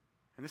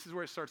 And this is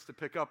where it starts to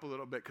pick up a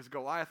little bit, because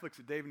Goliath looks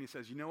at David and he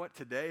says, you know what?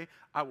 Today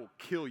I will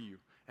kill you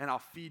and I'll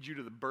feed you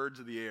to the birds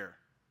of the air.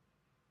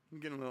 I'm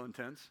getting a little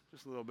intense,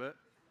 just a little bit.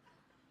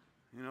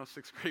 You know,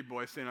 6th grade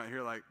boy standing out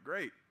here like,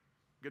 great,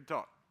 good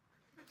talk.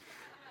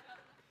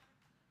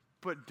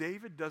 But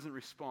David doesn't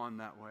respond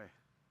that way.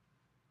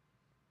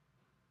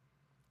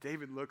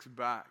 David looks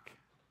back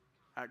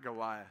at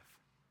Goliath.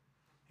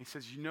 He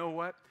says, you know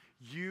what?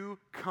 You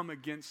come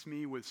against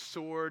me with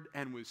sword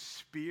and with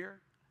spear,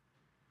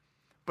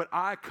 but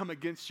I come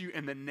against you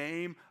in the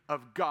name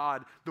of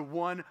God, the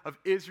one of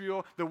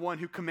Israel, the one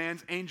who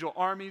commands angel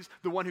armies,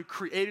 the one who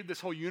created this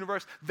whole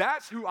universe.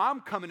 That's who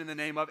I'm coming in the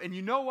name of. And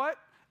you know what?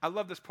 I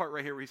love this part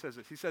right here where he says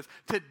this. He says,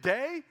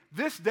 today,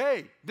 this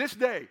day, this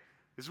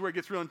is where it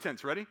gets real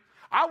intense. Ready?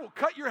 I will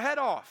cut your head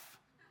off.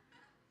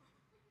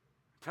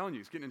 I'm telling you,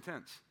 it's getting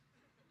intense.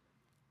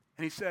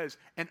 And he says,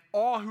 and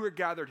all who are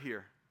gathered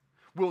here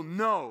will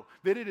know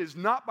that it is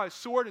not by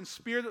sword and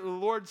spear that the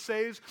Lord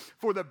saves,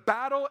 for the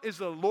battle is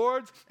the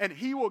Lord's, and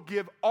he will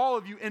give all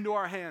of you into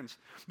our hands.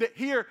 That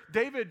here,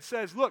 David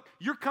says, look,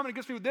 you're coming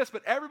against me with this,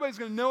 but everybody's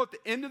going to know at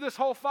the end of this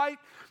whole fight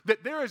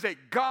that there is a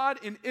God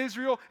in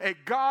Israel, a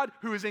God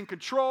who is in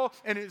control,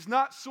 and it is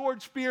not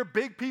sword, spear,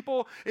 big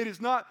people. It is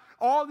not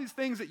all these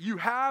things that you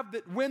have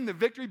that win the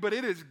victory, but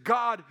it is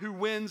God who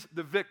wins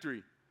the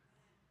victory.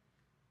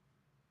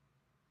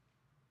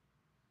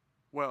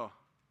 Well,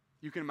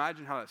 you can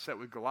imagine how that's set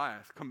with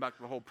Goliath. Come back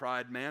to the whole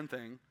pride man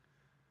thing.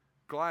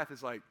 Goliath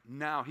is like,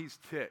 now he's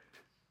ticked.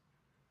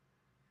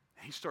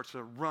 He starts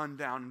to run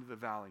down into the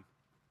valley.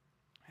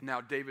 And now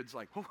David's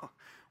like, oh,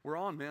 we're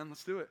on, man.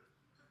 Let's do it.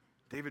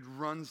 David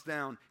runs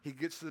down. He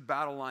gets to the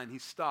battle line. He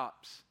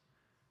stops.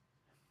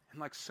 And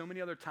like so many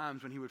other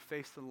times when he would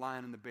face the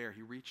lion and the bear,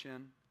 he reach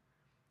in.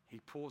 He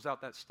pulls out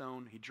that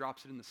stone. He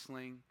drops it in the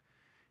sling.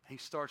 And he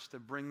starts to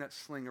bring that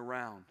sling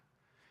around.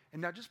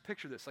 And now just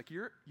picture this, like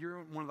you're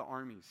in one of the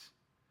armies.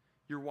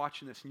 You're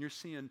watching this and you're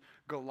seeing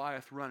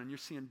Goliath run and you're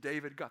seeing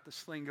David got the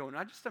sling going. And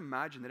I just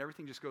imagine that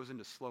everything just goes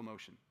into slow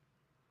motion.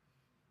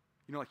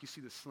 You know, like you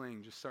see the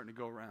sling just starting to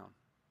go around.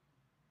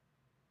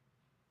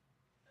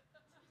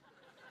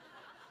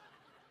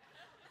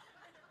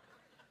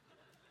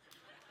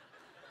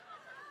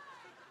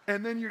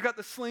 And then you've got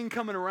the sling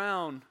coming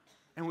around,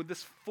 and with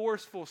this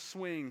forceful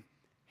swing,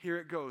 here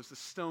it goes. The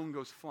stone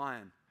goes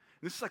flying.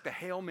 This is like the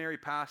Hail Mary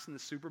pass in the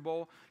Super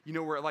Bowl, you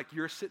know, where like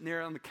you're sitting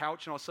there on the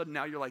couch and all of a sudden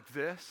now you're like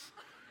this.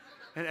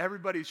 And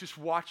everybody's just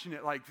watching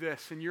it like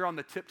this. And you're on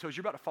the tiptoes.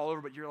 You're about to fall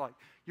over, but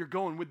you're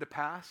going with the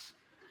pass,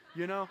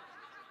 you know?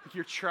 Like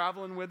you're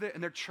traveling with it.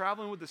 And they're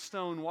traveling with the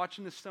stone,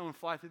 watching the stone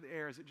fly through the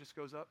air as it just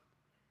goes up.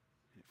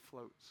 And it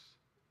floats.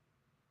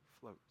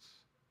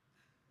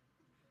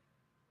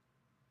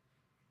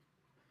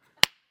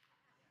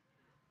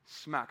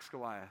 Smacks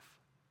Goliath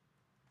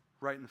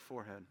right in the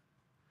forehead.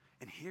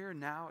 And here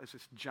now is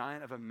this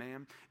giant of a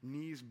man,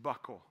 knees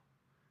buckle,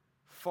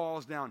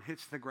 falls down,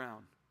 hits the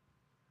ground.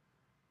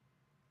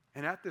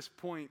 And at this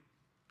point,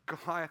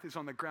 Goliath is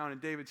on the ground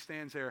and David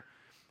stands there.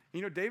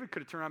 You know, David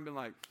could have turned around and been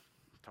like,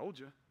 told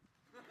you.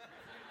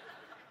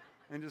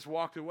 And just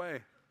walked away.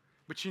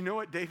 But you know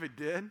what David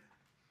did?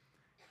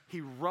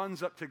 He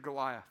runs up to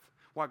Goliath.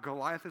 While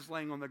Goliath is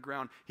laying on the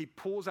ground, he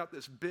pulls out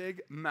this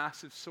big,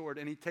 massive sword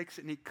and he takes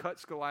it and he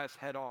cuts Goliath's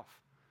head off.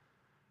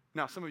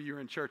 Now, some of you are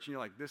in church and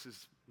you're like, this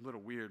is a little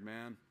weird,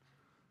 man.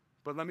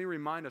 But let me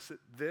remind us that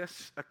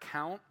this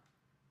account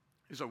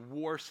is a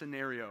war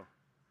scenario.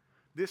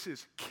 This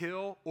is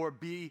kill or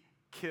be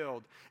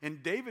killed.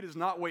 And David is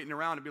not waiting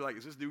around to be like,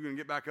 is this dude going to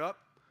get back up?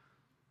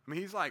 I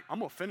mean, he's like, I'm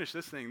going to finish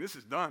this thing. This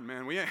is done,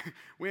 man. We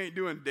ain't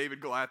doing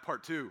David Goliath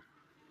part 2.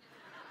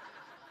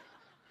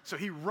 So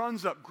he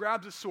runs up,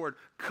 grabs a sword,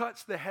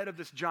 cuts the head of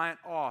this giant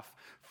off,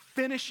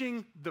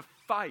 finishing the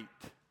fight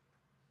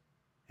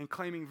and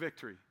claiming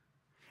victory.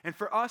 And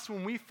for us,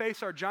 when we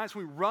face our giants,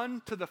 when we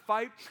run to the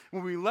fight,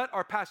 when we let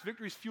our past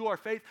victories fuel our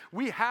faith,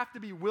 we have to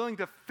be willing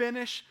to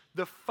finish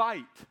the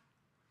fight.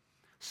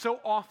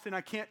 So often,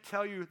 I can't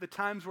tell you the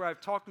times where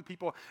I've talked with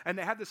people and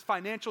they have this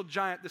financial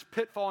giant, this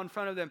pitfall in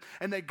front of them,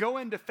 and they go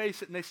in to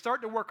face it and they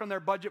start to work on their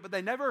budget, but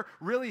they never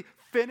really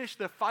finish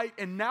the fight,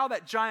 and now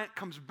that giant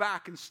comes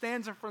back and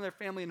stands in front of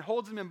their family and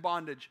holds them in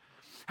bondage.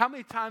 How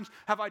many times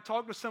have I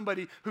talked with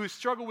somebody who has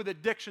struggled with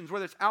addictions,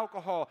 whether it's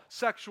alcohol,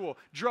 sexual,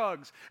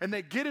 drugs, and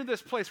they get into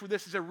this place where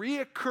this is a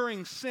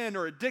reoccurring sin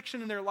or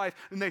addiction in their life,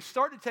 and they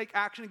start to take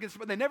action against it,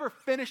 but they never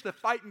finish the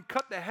fight and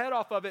cut the head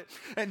off of it,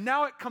 and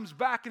now it comes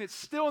back and it's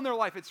still in their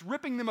life. It's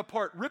ripping them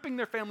apart, ripping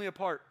their family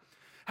apart.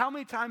 How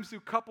many times do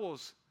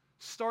couples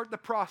start the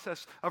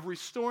process of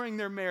restoring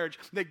their marriage?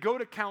 They go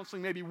to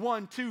counseling maybe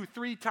 1, 2,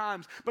 3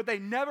 times, but they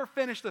never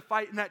finish the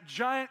fight, and that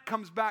giant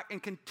comes back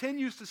and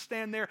continues to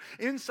stand there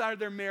inside of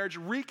their marriage,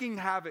 wreaking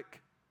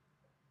havoc.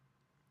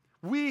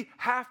 We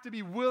have to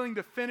be willing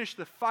to finish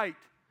the fight.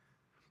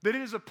 That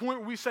it is a point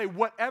where we say,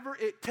 whatever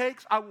it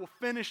takes, I will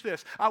finish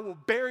this. I will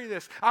bury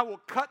this. I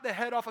will cut the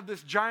head off of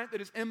this giant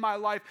that is in my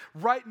life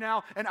right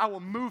now, and I will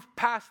move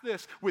past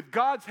this. With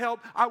God's help,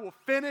 I will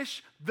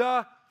finish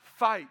the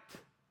fight.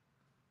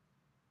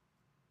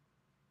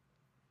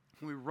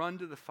 When we run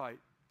to the fight,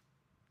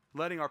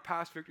 letting our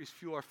past victories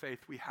fuel our faith,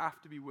 we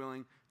have to be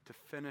willing to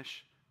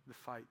finish the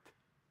fight.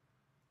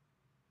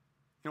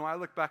 You know, when I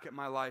look back at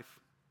my life,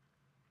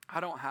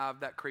 I don't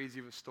have that crazy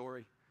of a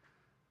story.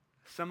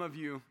 Some of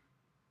you,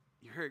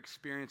 your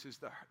experiences,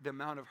 the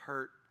amount of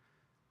hurt,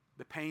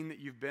 the pain that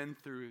you've been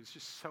through is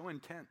just so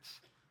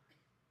intense.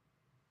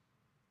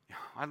 You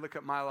know, I look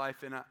at my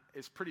life and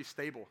it's pretty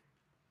stable.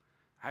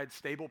 I had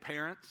stable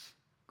parents,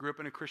 grew up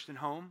in a Christian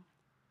home.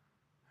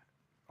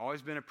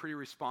 Always been a pretty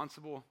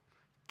responsible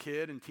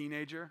kid and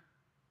teenager.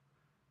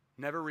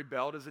 Never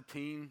rebelled as a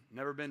teen.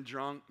 Never been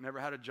drunk.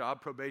 Never had a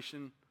job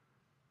probation.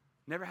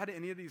 Never had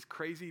any of these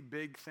crazy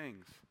big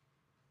things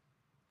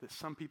that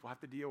some people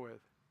have to deal with.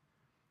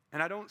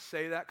 And I don't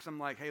say that because I'm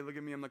like, hey, look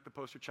at me. I'm like the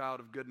poster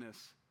child of goodness.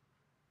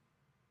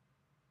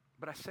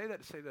 But I say that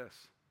to say this.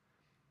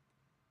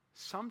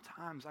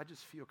 Sometimes I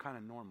just feel kind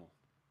of normal.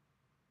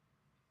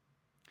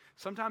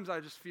 sometimes I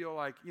just feel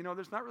like,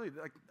 there's not really,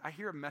 like, I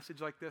hear a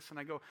message like this and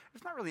I go,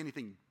 there's not really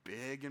anything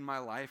big in my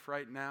life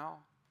right now.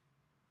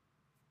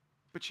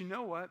 But you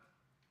know what?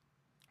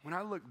 When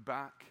I look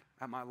back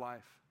at my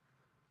life,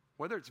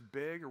 whether it's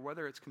big or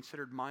whether it's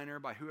considered minor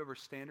by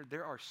whoever's standard,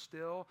 there are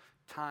still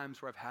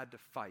times where I've had to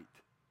fight,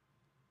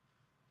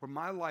 where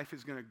my life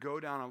is going to go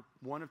down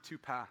one of two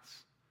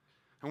paths.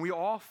 And we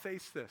all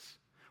face this,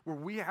 where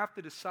we have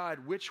to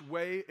decide which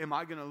way am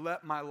I going to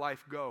let my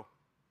life go.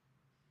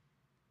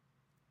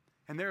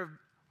 And there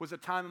was a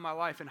time in my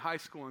life in high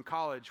school and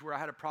college where I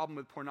had a problem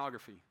with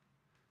pornography.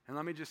 And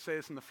let me just say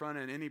this in the front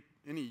end,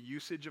 any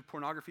usage of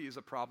pornography is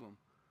a problem.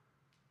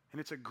 And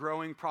it's a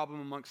growing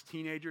problem amongst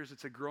teenagers.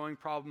 It's a growing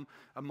problem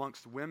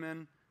amongst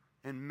women,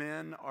 and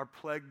men are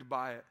plagued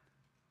by it.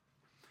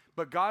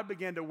 But God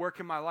began to work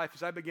in my life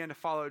as I began to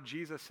follow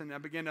Jesus, and I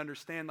began to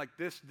understand, like,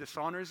 this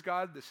dishonors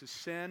God, this is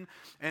sin.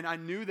 And I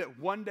knew that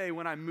one day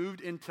when I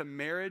moved into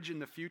marriage in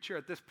the future,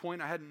 at this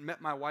point I hadn't met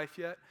my wife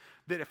yet,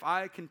 that if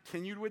I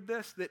continued with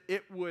this, that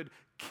it would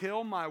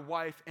kill my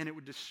wife and it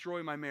would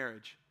destroy my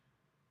marriage.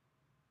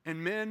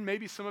 And men,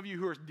 maybe some of you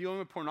who are dealing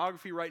with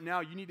pornography right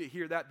now, you need to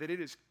hear that it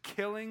is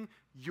killing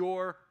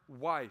your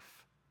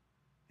wife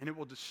and it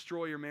will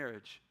destroy your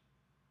marriage.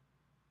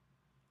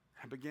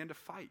 I began to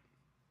fight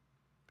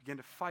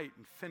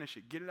and finish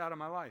it, get it out of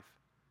my life.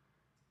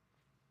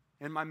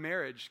 In my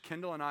marriage,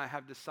 Kendall and I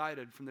have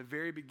decided from the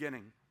very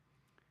beginning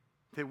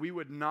that we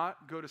would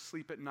not go to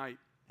sleep at night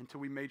until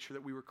we made sure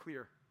that we were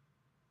clear,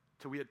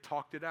 until we had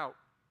talked it out.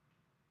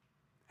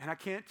 And I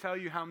can't tell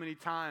you how many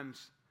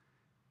times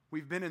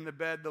we've been in the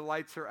bed, the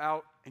lights are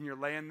out, and you're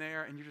laying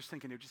there, and you're just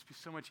thinking, it would just be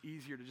so much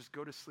easier to just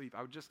go to sleep.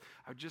 I would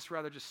just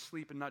rather just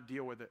sleep and not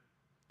deal with it.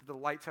 The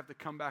lights have to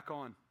come back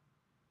on.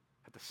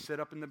 I have to sit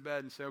up in the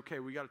bed and say, okay,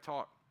 we got to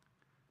talk.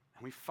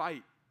 And we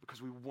fight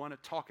because we want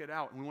to talk it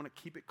out, and we want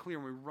to keep it clear,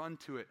 and we run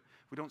to it.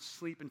 We don't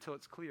sleep until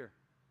it's clear.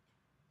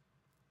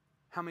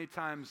 How many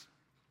times,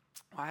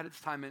 I had this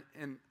time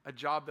in a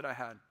job that I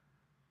had.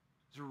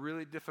 It was a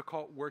really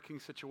difficult working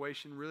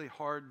situation, really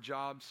hard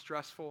job,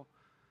 stressful.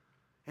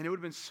 And it would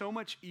have been so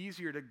much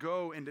easier to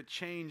go and to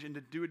change and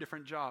to do a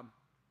different job.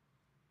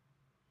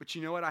 But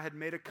you know what? I had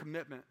made a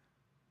commitment.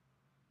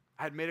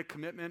 I had made a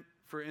commitment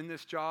for in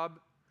this job,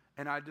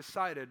 and I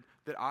decided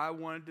that I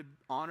wanted to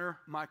honor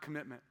my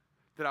commitment,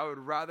 that I would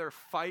rather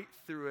fight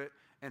through it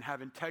and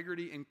have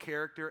integrity and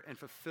character and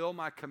fulfill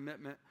my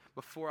commitment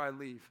before I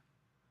leave.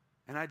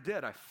 And I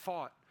did. I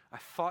fought. I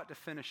fought to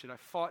finish it. I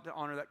fought to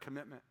honor that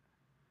commitment.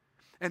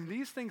 And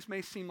these things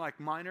may seem like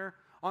minor.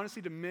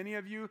 Honestly, to many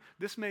of you,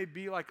 this may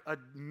be like a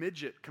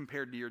midget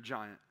compared to your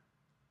giant.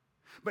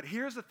 But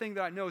here's the thing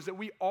that I know is that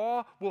we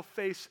all will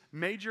face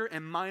major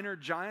and minor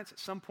giants at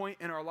some point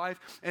in our life.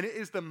 And it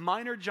is the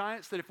minor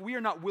giants that if we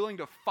are not willing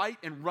to fight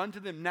and run to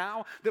them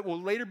now, that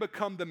will later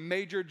become the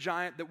major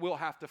giant that we'll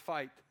have to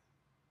fight.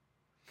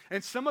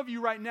 And some of you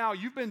right now,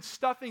 you've been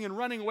stuffing and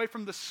running away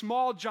from the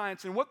small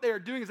giants. And what they are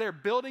doing is they are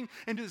building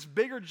into this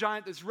bigger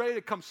giant that's ready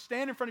to come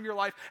stand in front of your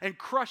life and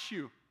crush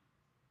you.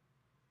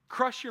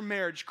 Crush your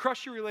marriage,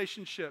 crush your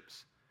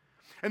relationships.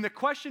 And the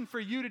question for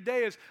you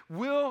today is,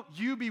 will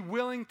you be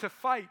willing to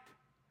fight?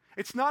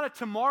 It's not a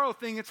tomorrow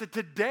thing, it's a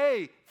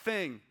today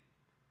thing.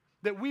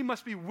 That we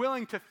must be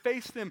willing to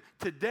face them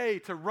today,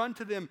 to run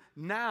to them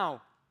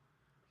now.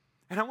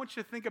 And I want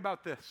you to think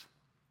about this.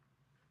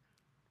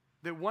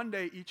 That one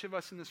day each of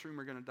us in this room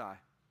are going to die.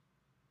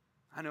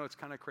 I know it's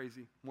kind of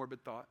crazy,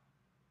 morbid thought.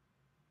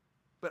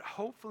 But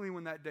hopefully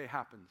when that day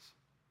happens,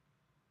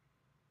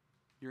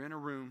 you're in a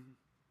room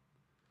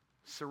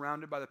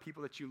surrounded by the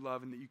people that you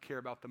love and that you care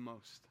about the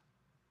most.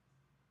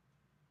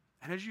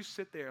 And as you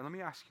sit there, let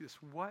me ask you this.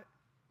 What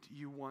do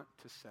you want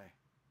to say?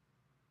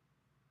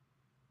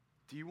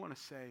 Do you want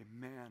to say,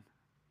 man,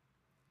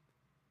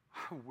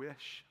 I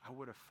wish I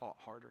would have fought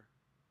harder?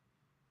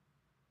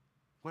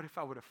 What if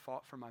I would have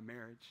fought for my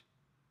marriage?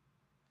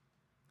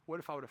 What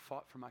if I would have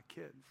fought for my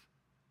kids?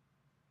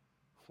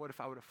 What if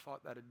I would have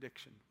fought that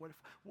addiction? What if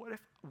I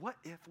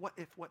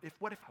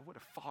would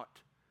have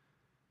fought?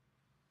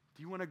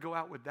 Do you want to go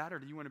out with that, or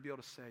do you want to be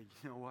able to say,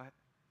 you know what?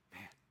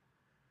 Man,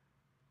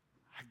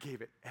 I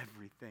gave it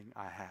everything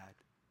I had.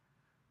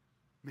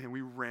 Man, we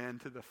ran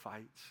to the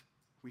fights.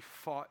 We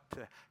fought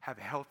to have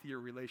healthier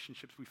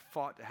relationships. We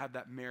fought to have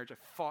that marriage. I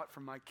fought for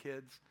my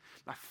kids.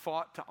 I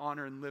fought to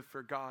honor and live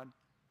for God.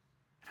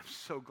 And I'm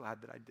so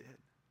glad that I did.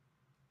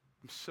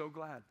 I'm so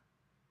glad.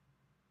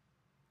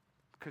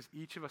 Because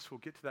each of us will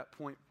get to that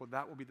point where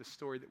that will be the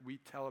story that we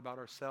tell about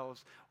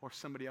ourselves or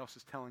somebody else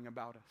is telling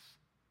about us.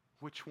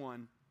 Which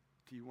one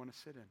do you want to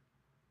sit in?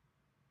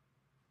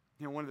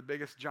 You know, one of the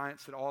biggest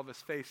giants that all of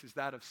us face is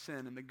that of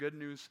sin. And the good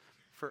news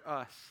for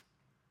us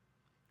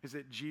is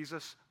that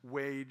Jesus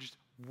waged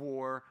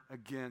war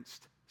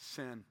against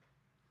sin.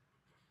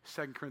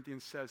 2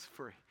 Corinthians says,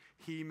 for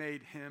he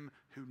made him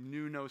who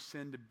knew no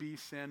sin to be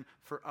sin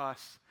for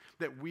us,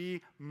 that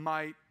we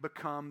might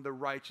become the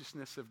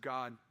righteousness of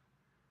God.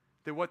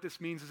 That what this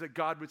means is that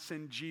God would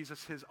send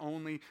Jesus, his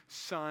only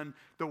son,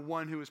 the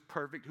one who is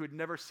perfect, who had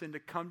never sinned, to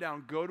come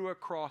down, go to a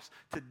cross,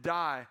 to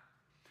die,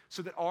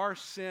 so that our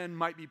sin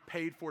might be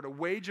paid for, to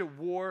wage a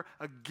war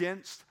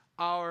against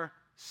our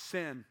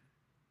sin.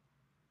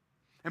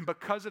 And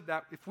because of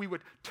that, if we would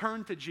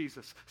turn to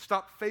Jesus,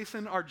 stop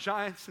facing our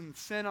giants and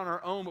sin on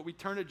our own, but we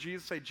turn to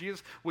Jesus, say,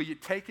 Jesus, will you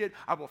take it?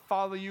 I will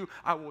follow you.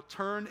 I will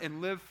turn and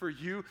live for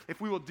you.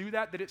 If we will do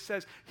that, that it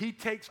says he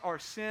takes our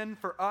sin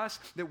for us,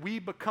 that we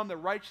become the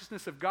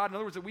righteousness of God. In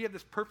other words, that we have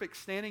this perfect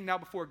standing now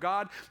before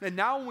God. And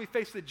now when we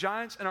face the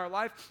giants in our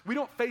life, we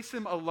don't face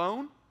them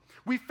alone.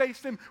 We face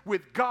them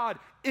with God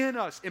in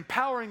us,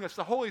 empowering us,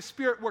 the Holy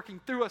Spirit working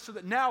through us so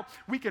that now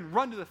we can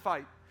run to the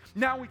fight.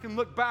 Now we can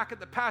look back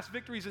at the past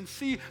victories and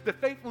see the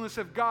faithfulness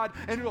of God,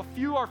 and it'll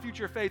fuel our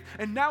future faith.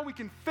 And now we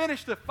can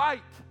finish the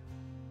fight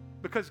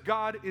because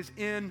God is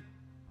in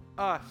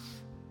us.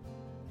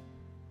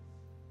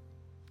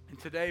 And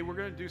today we're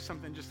going to do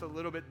something just a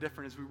little bit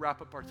different as we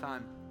wrap up our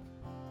time.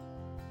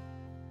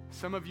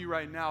 Some of you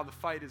right now, the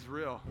fight is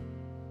real.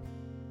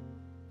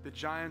 The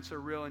giants are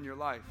real in your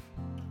life.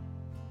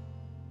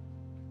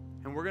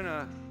 And we're going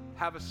to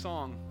have a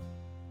song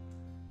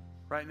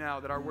right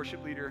now that our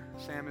worship leader,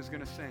 Sam, is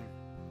going to sing.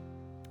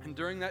 And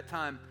during that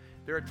time,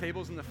 there are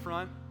tables in the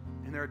front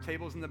and there are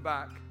tables in the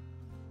back.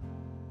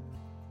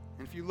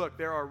 And if you look,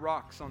 there are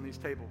rocks on these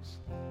tables.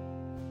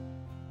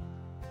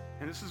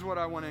 And this is what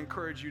I want to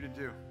encourage you to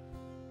do.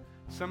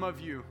 Some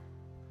of you,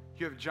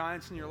 you have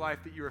giants in your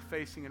life that you are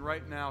facing, and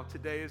right now,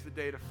 today is the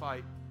day to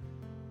fight.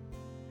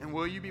 And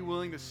will you be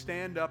willing to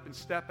stand up and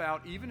step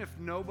out, even if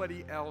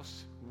nobody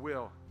else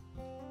will?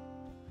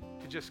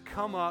 To just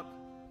come up,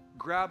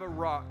 grab a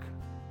rock,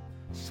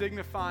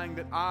 signifying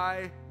that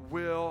I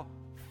will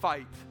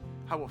fight.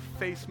 I will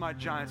face my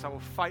giants. I will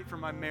fight for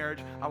my marriage.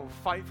 I will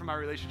fight for my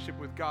relationship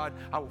with God.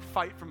 I will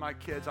fight for my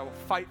kids. I will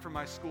fight for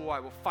my school. I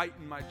will fight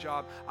in my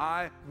job.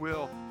 I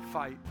will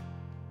fight.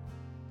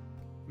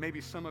 Maybe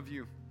some of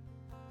you,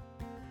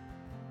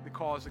 the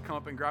call is to come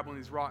up and grab one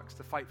of these rocks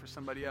to fight for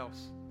somebody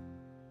else.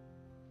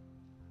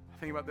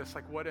 Think about this,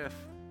 like what if,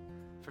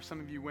 for some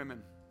of you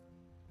women,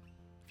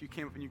 if you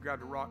came up and you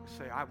grabbed a rock and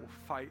say, I will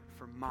fight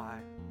for my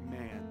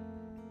man.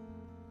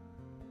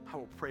 I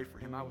will pray for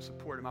him. I will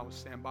support him. I will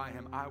stand by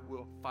him. I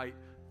will fight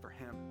for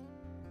him.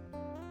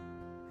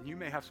 And you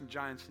may have some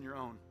giants in your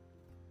own.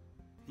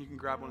 You can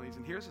grab one of these.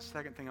 And here's the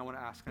second thing I want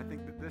to ask. And I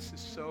think that this is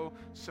so,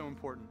 so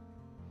important.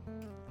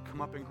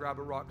 Come up and grab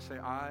a rock, say,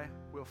 I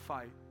will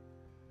fight.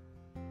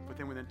 But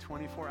then within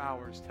 24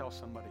 hours, tell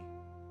somebody.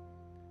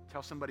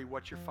 Tell somebody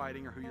what you're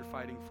fighting or who you're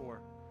fighting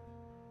for.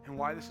 And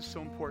why this is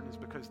so important is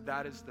because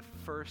that is the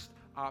first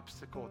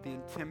obstacle. The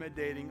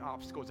intimidating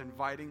obstacle is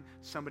inviting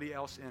somebody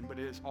else in, but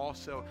it is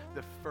also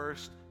the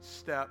first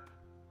step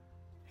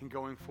in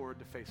going forward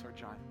to face our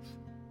giants.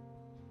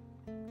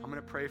 I'm going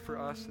to pray for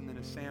us, and then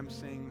as Sam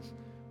sings,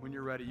 when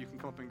you're ready, you can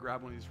come up and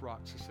grab one of these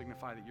rocks to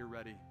signify that you're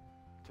ready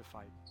to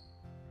fight.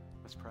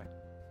 Let's pray.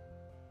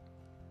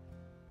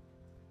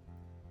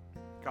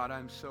 God,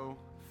 I'm so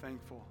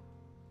thankful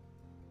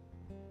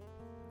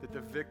that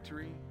the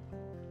victory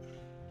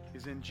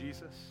is in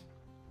Jesus,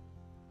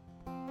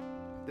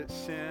 that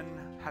sin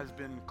has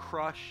been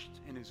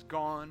crushed and is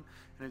gone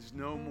and is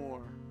no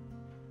more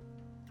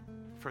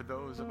for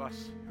those of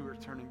us who are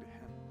turning to him.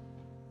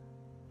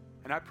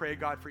 And I pray,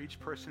 God, for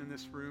each person in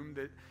this room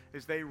that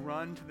as they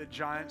run to the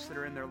giants that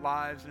are in their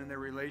lives and in their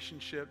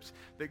relationships,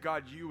 that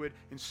God, you would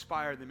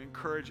inspire them,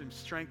 encourage them,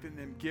 strengthen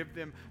them, give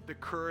them the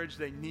courage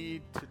they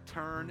need to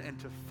turn and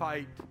to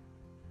fight,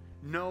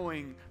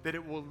 knowing that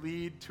it will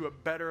lead to a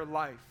better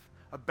life,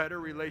 a better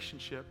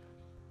relationship.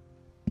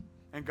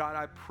 And God,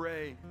 I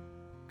pray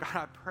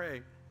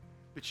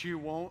that you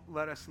won't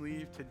let us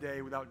leave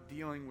today without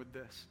dealing with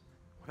this,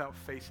 without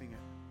facing it.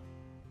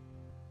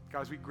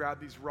 God, as we grab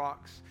these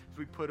rocks, as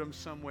we put them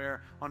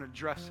somewhere on a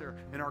dresser,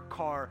 in our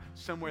car,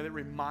 somewhere that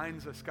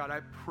reminds us, God, I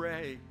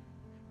pray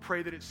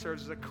that it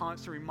serves as a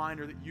constant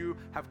reminder that you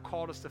have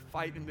called us to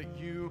fight and that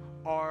you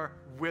are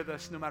with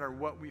us no matter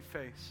what we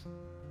face.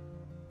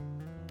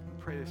 I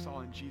pray this all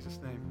in Jesus'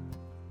 name.